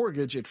big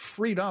mortgage, it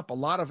freed up a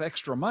lot of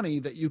extra money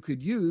that you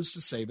could use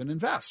to save and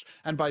invest.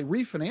 And by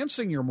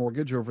refinancing your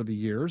mortgage over the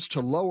years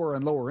to lower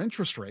and lower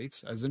interest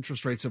rates, as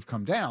interest rates have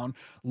come down,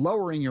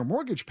 lowering your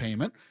mortgage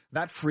payment,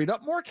 that freed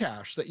up more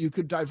cash that you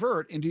could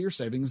divert into your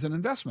savings and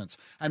investments.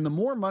 And the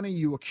more money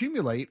you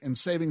accumulate in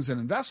savings and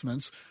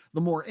investments,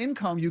 the more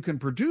income you can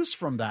produce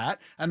from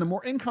that. And the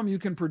more income you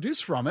can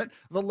produce from it,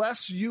 the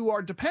less you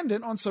are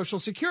dependent on Social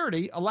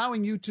Security,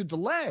 allowing you to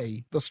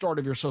delay the start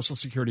of your Social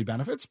Security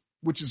benefits,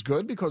 which is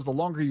good because the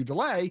longer you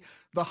delay,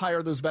 the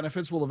higher those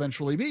benefits will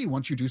eventually be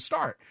once you do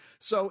start.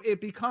 So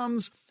it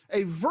becomes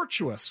a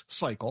virtuous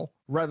cycle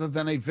rather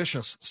than a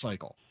vicious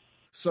cycle.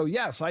 So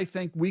yes, I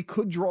think we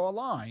could draw a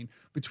line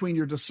between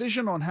your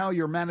decision on how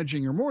you're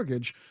managing your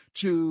mortgage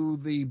to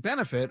the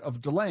benefit of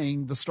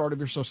delaying the start of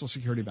your Social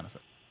Security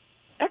benefit.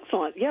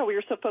 Excellent. Yeah, we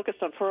were so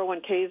focused on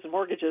 401ks and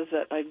mortgages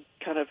that I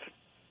kind of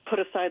put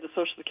aside the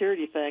Social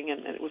Security thing,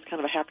 and it was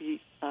kind of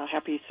a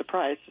happy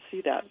surprise to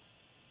see that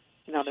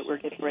now that we're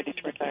getting ready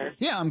to retire.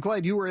 Yeah, I'm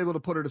glad you were able to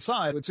put it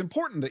aside. It's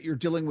important that you're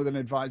dealing with an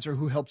advisor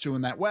who helps you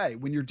in that way.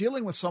 When you're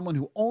dealing with someone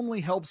who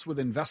only helps with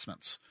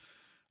investments,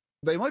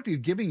 they might be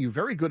giving you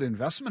very good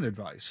investment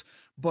advice,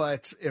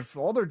 but if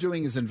all they're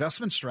doing is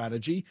investment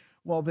strategy,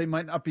 well, they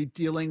might not be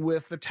dealing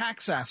with the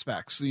tax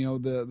aspects,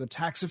 the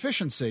tax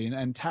efficiency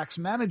and tax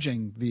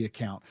managing the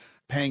account,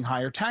 paying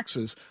higher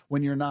taxes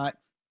when you're not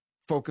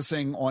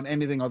focusing on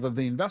anything other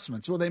than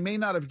investments. Or they may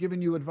not have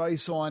given you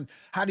advice on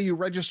how do you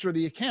register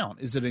the account?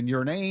 Is it in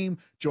your name,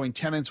 joint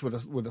tenants with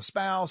a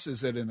spouse?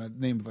 Is it in the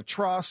name of a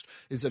trust?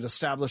 Is it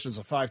established as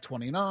a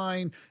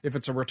 529? If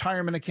it's a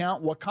retirement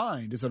account, what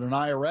kind? Is it an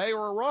IRA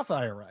or a Roth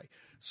IRA?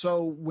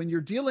 So when you're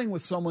dealing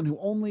with someone who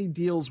only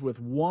deals with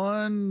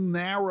one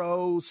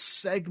narrow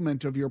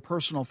segment of your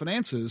personal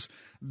finances,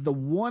 the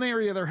one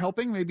area they're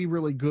helping may be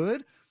really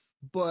good,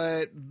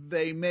 but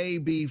they may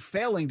be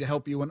failing to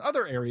help you in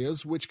other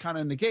areas, which kind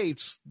of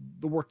negates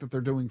the work that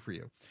they're doing for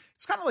you.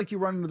 It's kind of like you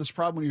run into this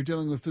problem when you're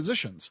dealing with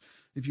physicians.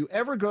 If you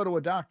ever go to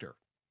a doctor,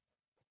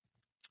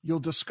 you'll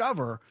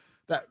discover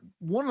that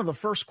one of the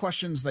first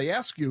questions they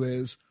ask you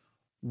is,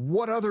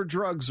 what other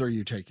drugs are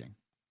you taking?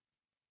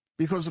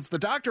 Because if the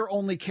doctor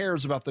only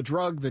cares about the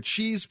drug that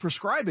she's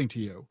prescribing to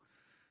you,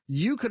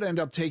 you could end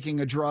up taking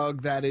a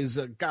drug that is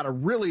got a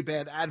really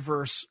bad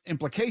adverse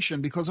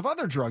implication because of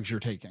other drugs you're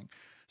taking.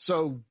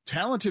 So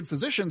talented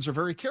physicians are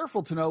very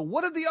careful to know,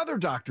 what do the other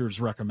doctors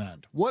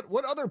recommend? What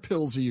other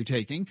pills are you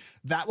taking?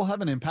 That will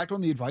have an impact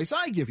on the advice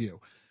I give you.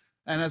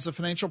 And as a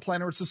financial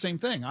planner, it's the same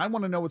thing. I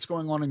want to know what's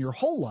going on in your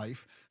whole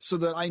life so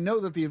that I know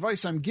that the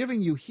advice I'm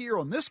giving you here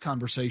on this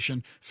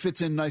conversation fits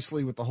in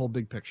nicely with the whole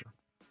big picture.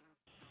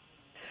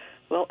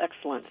 Well,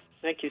 excellent.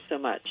 Thank you so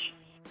much.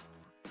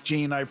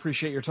 Gene, I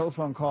appreciate your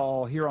telephone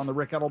call here on the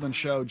Ric Edelman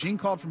Show. Gene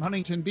called from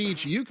Huntington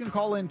Beach. You can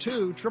call in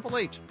too,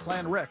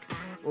 888-PLAN-RIC,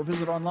 or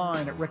visit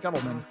online at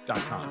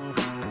ricedelman.com.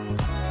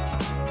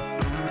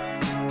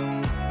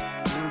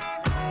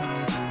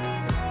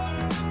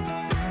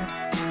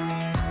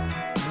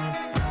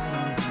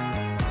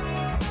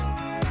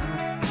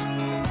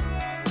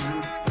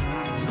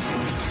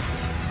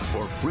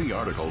 For free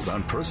articles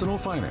on personal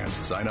finance,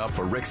 sign up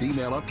for Rick's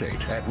email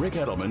update at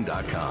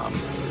ricedelman.com.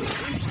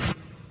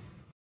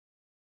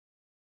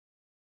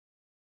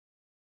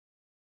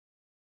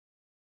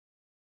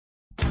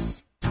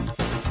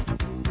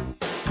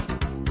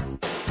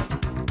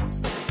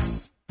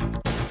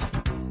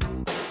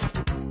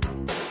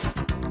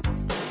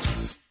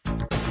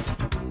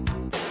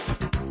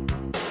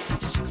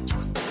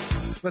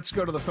 Let's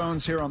go to the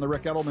phones here on the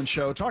Ric Edelman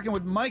Show, talking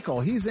with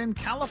Michael. He's in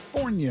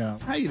California.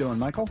 How you doing,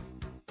 Michael?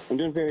 I'm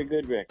doing very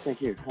good, Rick.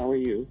 Thank you. How are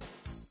you?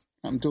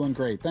 I'm doing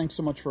great. Thanks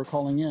so much for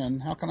calling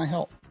in. How can I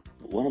help?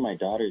 One of my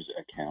daughter's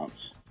accounts,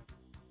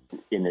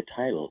 in the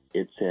title,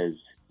 it says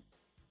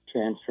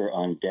transfer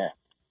on death,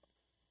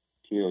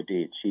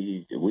 TOD.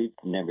 We've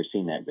never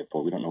seen that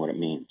before. We don't know what it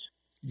means.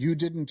 You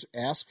didn't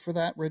ask for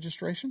that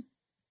registration?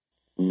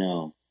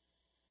 No.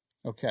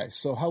 Okay.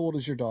 So how old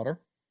is your daughter?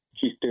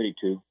 She's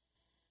 32.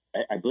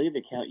 I believe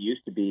the account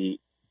used to be,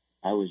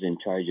 I was in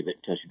charge of it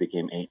until she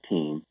became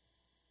 18.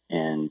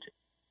 And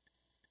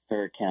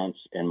her accounts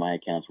and my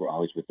accounts were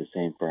always with the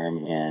same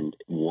firm, and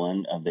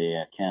one of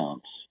the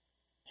accounts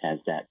has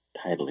that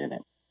title in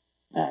it.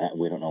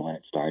 We don't know when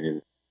it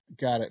started.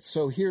 Got it.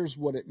 So here's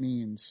what it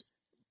means.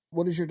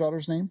 What is your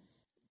daughter's name?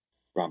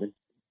 Robin.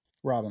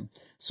 Robin.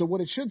 So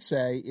what it should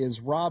say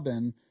is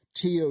Robin,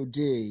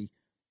 TOD,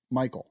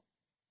 Michael.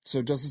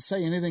 So does it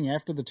say anything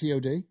after the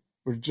TOD?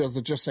 Or does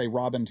it just say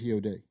Robin,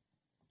 TOD?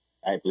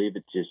 I believe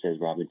it just says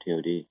Robin,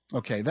 TOD.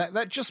 Okay,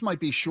 that just might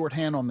be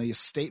shorthand on the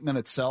statement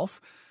itself.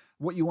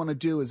 What you want to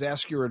do is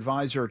ask your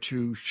advisor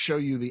to show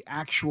you the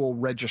actual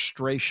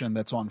registration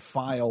that's on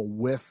file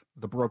with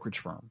the brokerage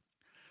firm.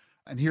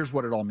 And here's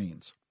what it all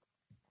means.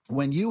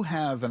 When you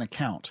have an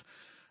account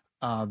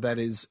that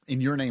is in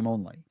your name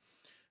only,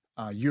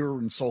 you're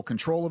in sole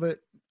control of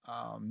it.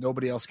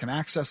 Nobody else can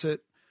access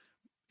it.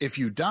 If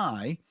you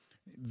die,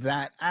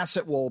 that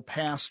asset will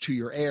pass to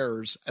your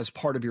heirs as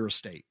part of your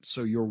estate.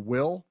 So your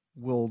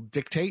will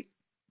dictate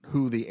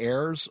who the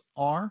heirs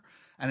are,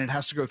 and it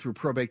has to go through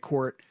probate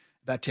court.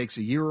 That takes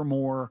a year or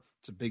more.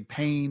 It's a big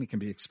pain. It can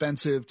be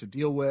expensive to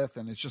deal with,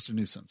 and it's just a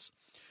nuisance.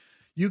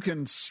 You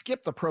can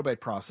skip the probate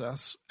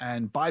process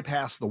and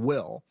bypass the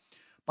will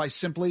by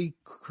simply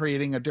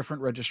creating a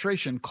different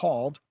registration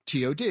called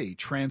TOD,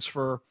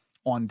 Transfer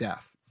on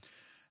Death.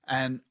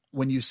 And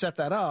when you set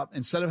that up,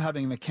 instead of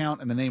having an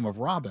account in the name of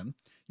Robin,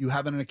 you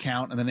have an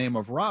account in the name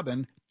of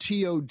Robin,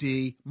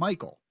 TOD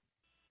Michael,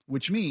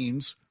 which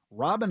means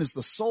Robin is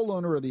the sole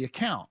owner of the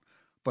account.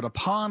 But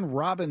upon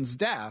Robin's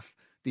death,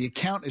 the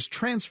account is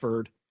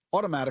transferred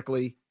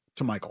automatically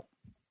to Michael.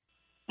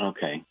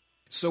 Okay.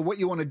 So what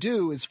you want to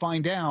do is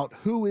find out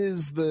who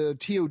is the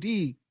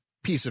TOD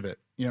piece of it.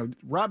 You know,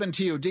 Robin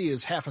TOD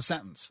is half a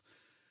sentence.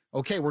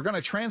 Okay, we're going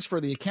to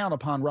transfer the account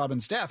upon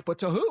Robin's death, but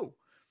to who?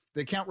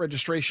 The account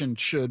registration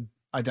should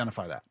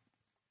identify that.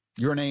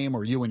 Your name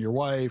or you and your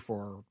wife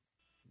or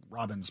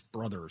Robin's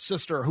brother or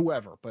sister or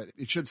whoever, but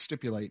it should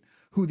stipulate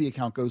who the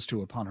account goes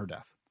to upon her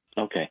death.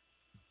 Okay.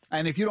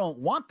 And if you don't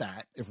want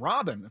that,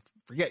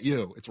 forget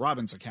you, it's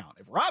Robin's account.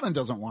 If Robin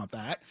doesn't want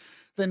that,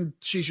 then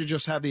she should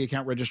just have the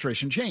account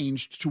registration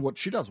changed to what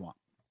she does want.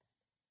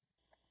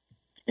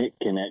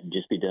 Can that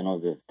just be done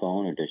over the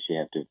phone, or does she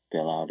have to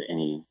fill out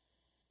any?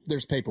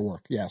 There's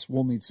paperwork. Yes,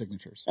 we'll need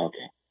signatures.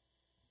 Okay.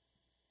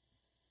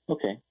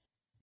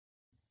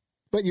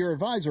 But your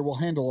advisor will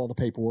handle all the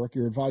paperwork.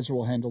 Your advisor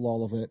will handle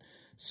all of it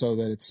so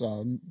that it's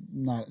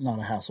not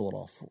a hassle at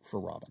all for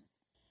Robin.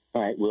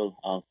 All right. Well,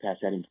 I'll pass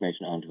that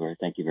information on to her.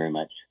 Thank you very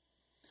much.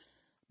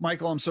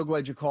 Michael, I'm so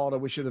glad you called. I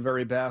wish you the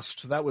very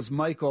best. That was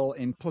Michael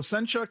in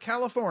Placentia,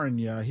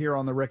 California, here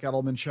on the Rick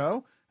Edelman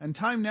Show. And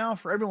time now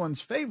for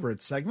everyone's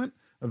favorite segment,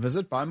 a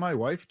visit by my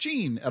wife,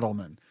 Jean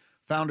Edelman,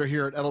 founder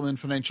here at Edelman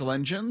Financial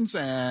Engines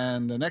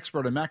and an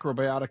expert in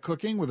macrobiotic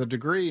cooking with a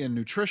degree in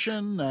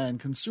nutrition and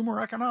consumer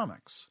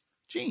economics.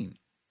 Jean.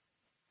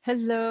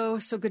 Hello.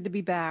 So good to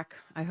be back.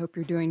 I hope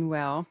you're doing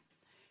well.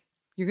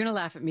 You're going to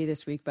laugh at me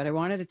this week, but I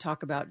wanted to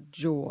talk about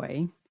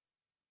joy.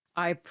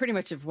 I pretty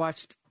much have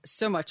watched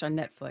so much on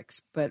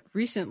Netflix, but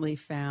recently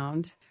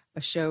found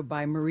a show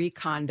by Marie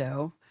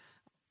Kondo.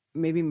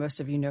 Maybe most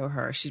of you know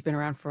her. She's been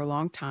around for a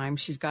long time.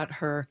 She's got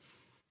her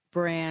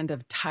brand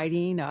of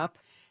tidying up,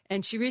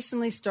 and she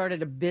recently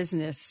started a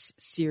business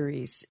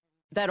series.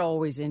 That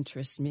always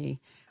interests me.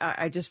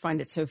 I just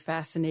find it so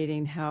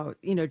fascinating how,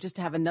 just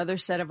to have another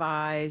set of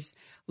eyes,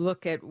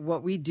 look at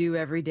what we do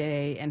every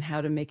day and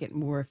how to make it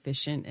more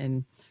efficient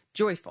and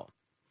joyful.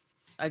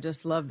 I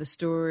just love the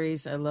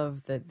stories. I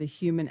love the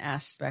human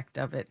aspect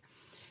of it.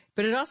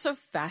 But it also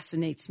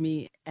fascinates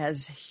me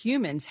as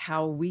humans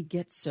how we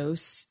get so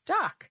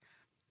stuck.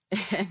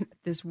 And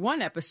this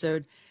one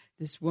episode,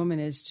 this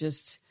woman is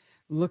just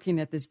looking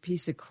at this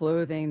piece of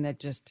clothing that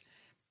just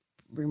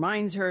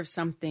reminds her of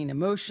something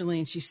emotionally,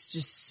 and she's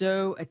just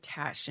so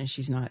attached and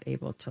she's not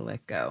able to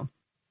let go.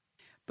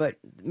 But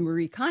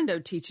Marie Kondo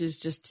teaches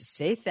just to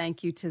say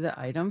thank you to the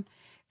item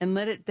and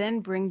let it then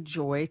bring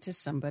joy to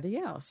somebody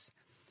else.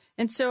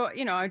 And so,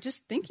 I'm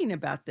just thinking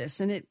about this,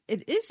 and it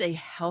is a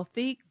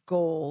healthy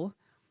goal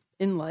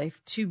in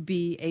life to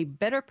be a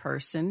better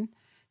person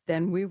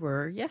than we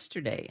were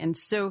yesterday. And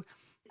so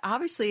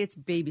obviously it's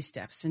baby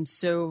steps. And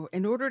so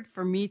in order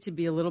for me to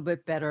be a little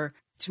bit better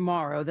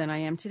tomorrow than I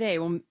am today,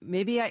 well,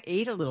 maybe I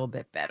ate a little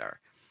bit better,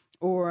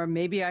 or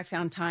maybe I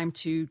found time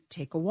to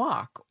take a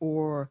walk,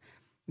 or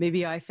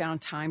maybe I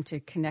found time to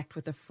connect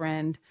with a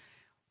friend,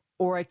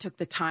 or I took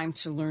the time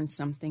to learn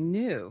something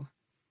new.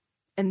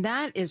 And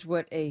that is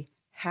what a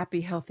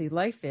happy, healthy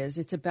life is.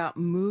 It's about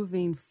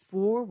moving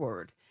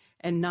forward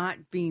and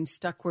not being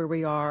stuck where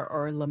we are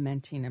or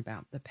lamenting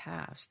about the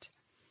past.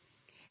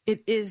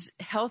 It is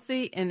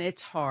healthy and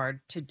it's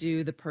hard to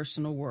do the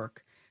personal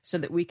work so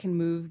that we can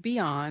move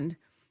beyond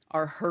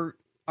our hurt,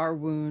 our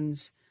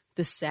wounds,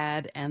 the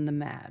sad and the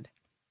mad.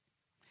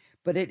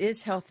 But it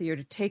is healthier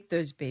to take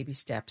those baby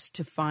steps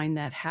to find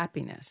that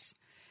happiness,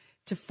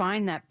 to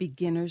find that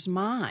beginner's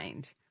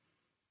mind,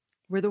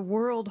 where the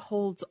world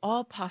holds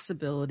all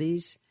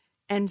possibilities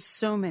and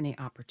so many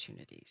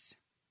opportunities.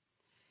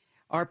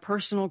 Our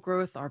personal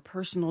growth, our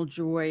personal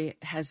joy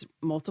has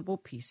multiple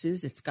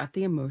pieces. It's got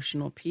the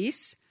emotional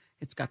piece,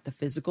 it's got the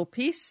physical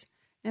piece,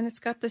 and it's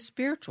got the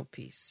spiritual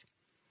piece.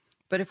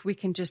 But if we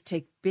can just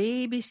take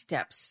baby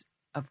steps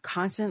of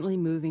constantly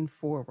moving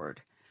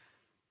forward.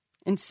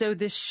 And so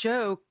this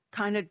show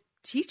kind of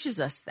teaches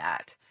us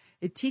that.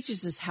 It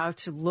teaches us how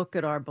to look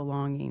at our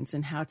belongings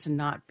and how to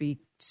not be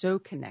so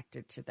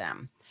connected to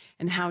them,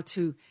 and how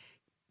to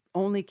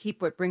only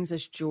keep what brings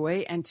us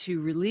joy and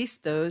to release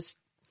those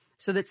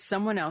so that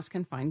someone else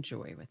can find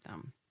joy with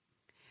them.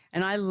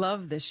 And I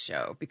love this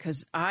show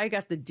because I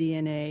got the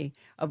DNA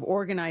of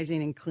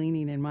organizing and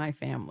cleaning in my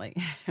family.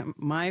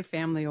 My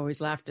family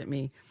always laughed at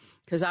me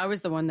because I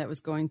was the one that was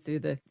going through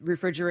the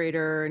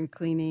refrigerator and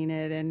cleaning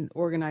it and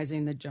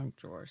organizing the junk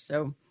drawer.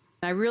 So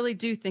I really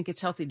do think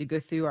it's healthy to go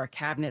through our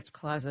cabinets,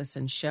 closets,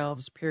 and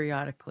shelves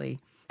periodically.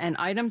 And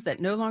items that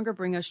no longer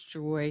bring us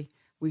joy,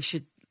 we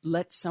should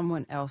let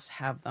someone else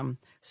have them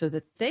so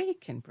that they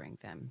can bring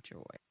them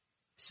joy.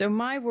 So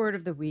my word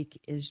of the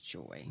week is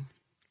joy.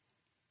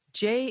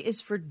 J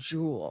is for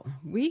jewel.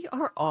 We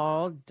are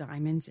all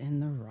diamonds in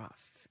the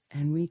rough,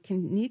 and we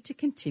need to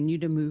continue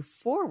to move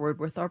forward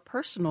with our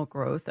personal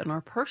growth and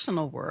our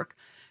personal work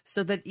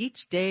so that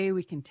each day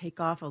we can take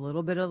off a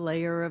little bit of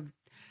layer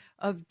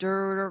of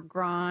dirt or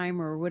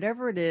grime or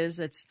whatever it is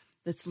that's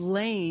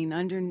laying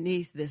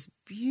underneath this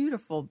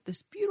beautiful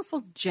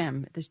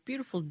gem, this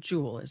beautiful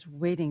jewel is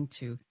waiting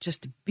to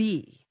just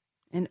be.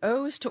 And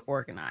O is to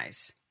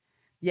organize.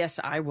 Yes,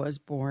 I was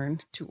born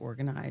to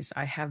organize.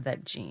 I have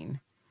that gene.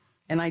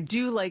 And I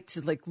do like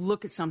to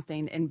look at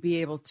something and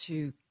be able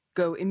to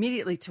go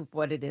immediately to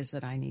what it is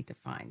that I need to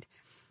find.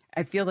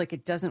 I feel like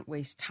it doesn't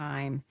waste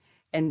time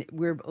and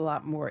we're a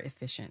lot more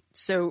efficient.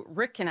 So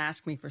Rick can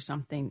ask me for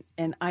something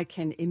and I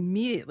can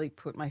immediately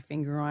put my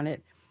finger on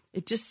it.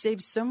 It just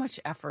saves so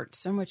much effort,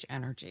 so much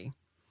energy.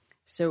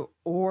 So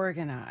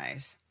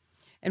organize.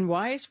 And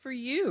Y is for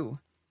you,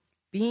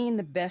 being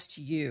the best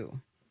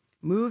you,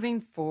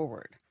 moving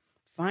forward,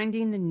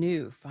 finding the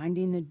new,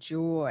 finding the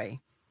joy,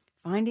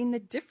 finding the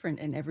different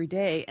in every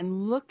day,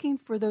 and looking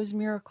for those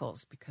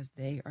miracles because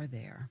they are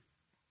there.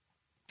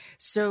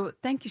 So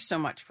thank you so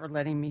much for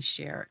letting me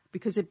share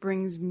because it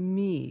brings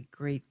me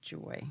great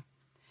joy.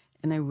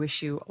 And I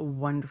wish you a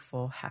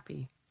wonderful,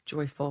 happy,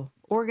 joyful,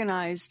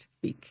 organized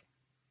week.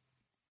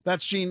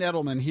 That's Gene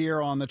Edelman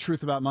here on The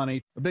Truth About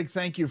Money. A big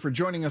thank you for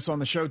joining us on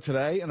the show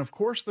today. And of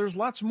course, there's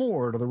lots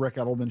more to The Rick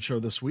Edelman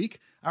Show this week.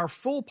 Our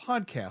full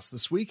podcast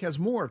this week has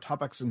more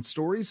topics and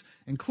stories,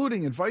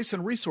 including advice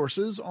and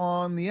resources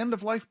on the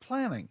end-of-life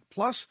planning,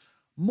 plus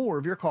more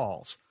of your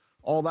calls.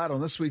 All that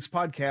on this week's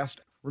podcast.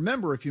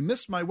 Remember, if you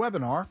missed my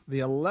webinar, the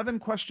 11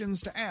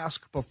 questions to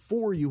ask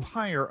before you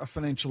hire a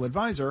financial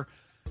advisor,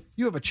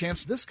 you have a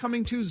chance this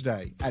coming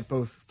Tuesday at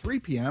both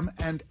 3 p.m.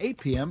 and 8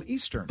 p.m.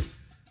 Eastern.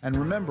 And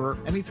remember,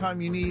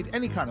 anytime you need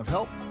any kind of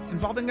help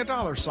involving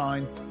a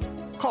 $sign,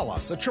 call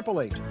us at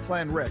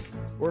 888-PLAN-RICK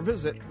or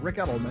visit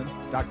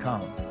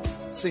rickedelman.com.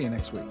 See you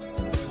next week.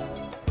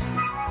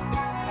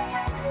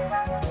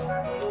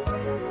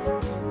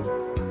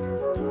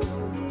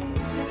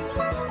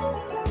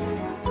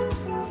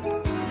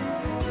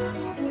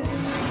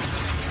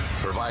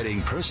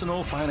 Providing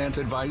personal finance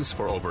advice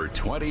for over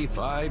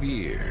 25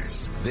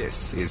 years.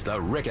 This is The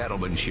Rick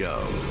Edelman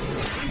Show.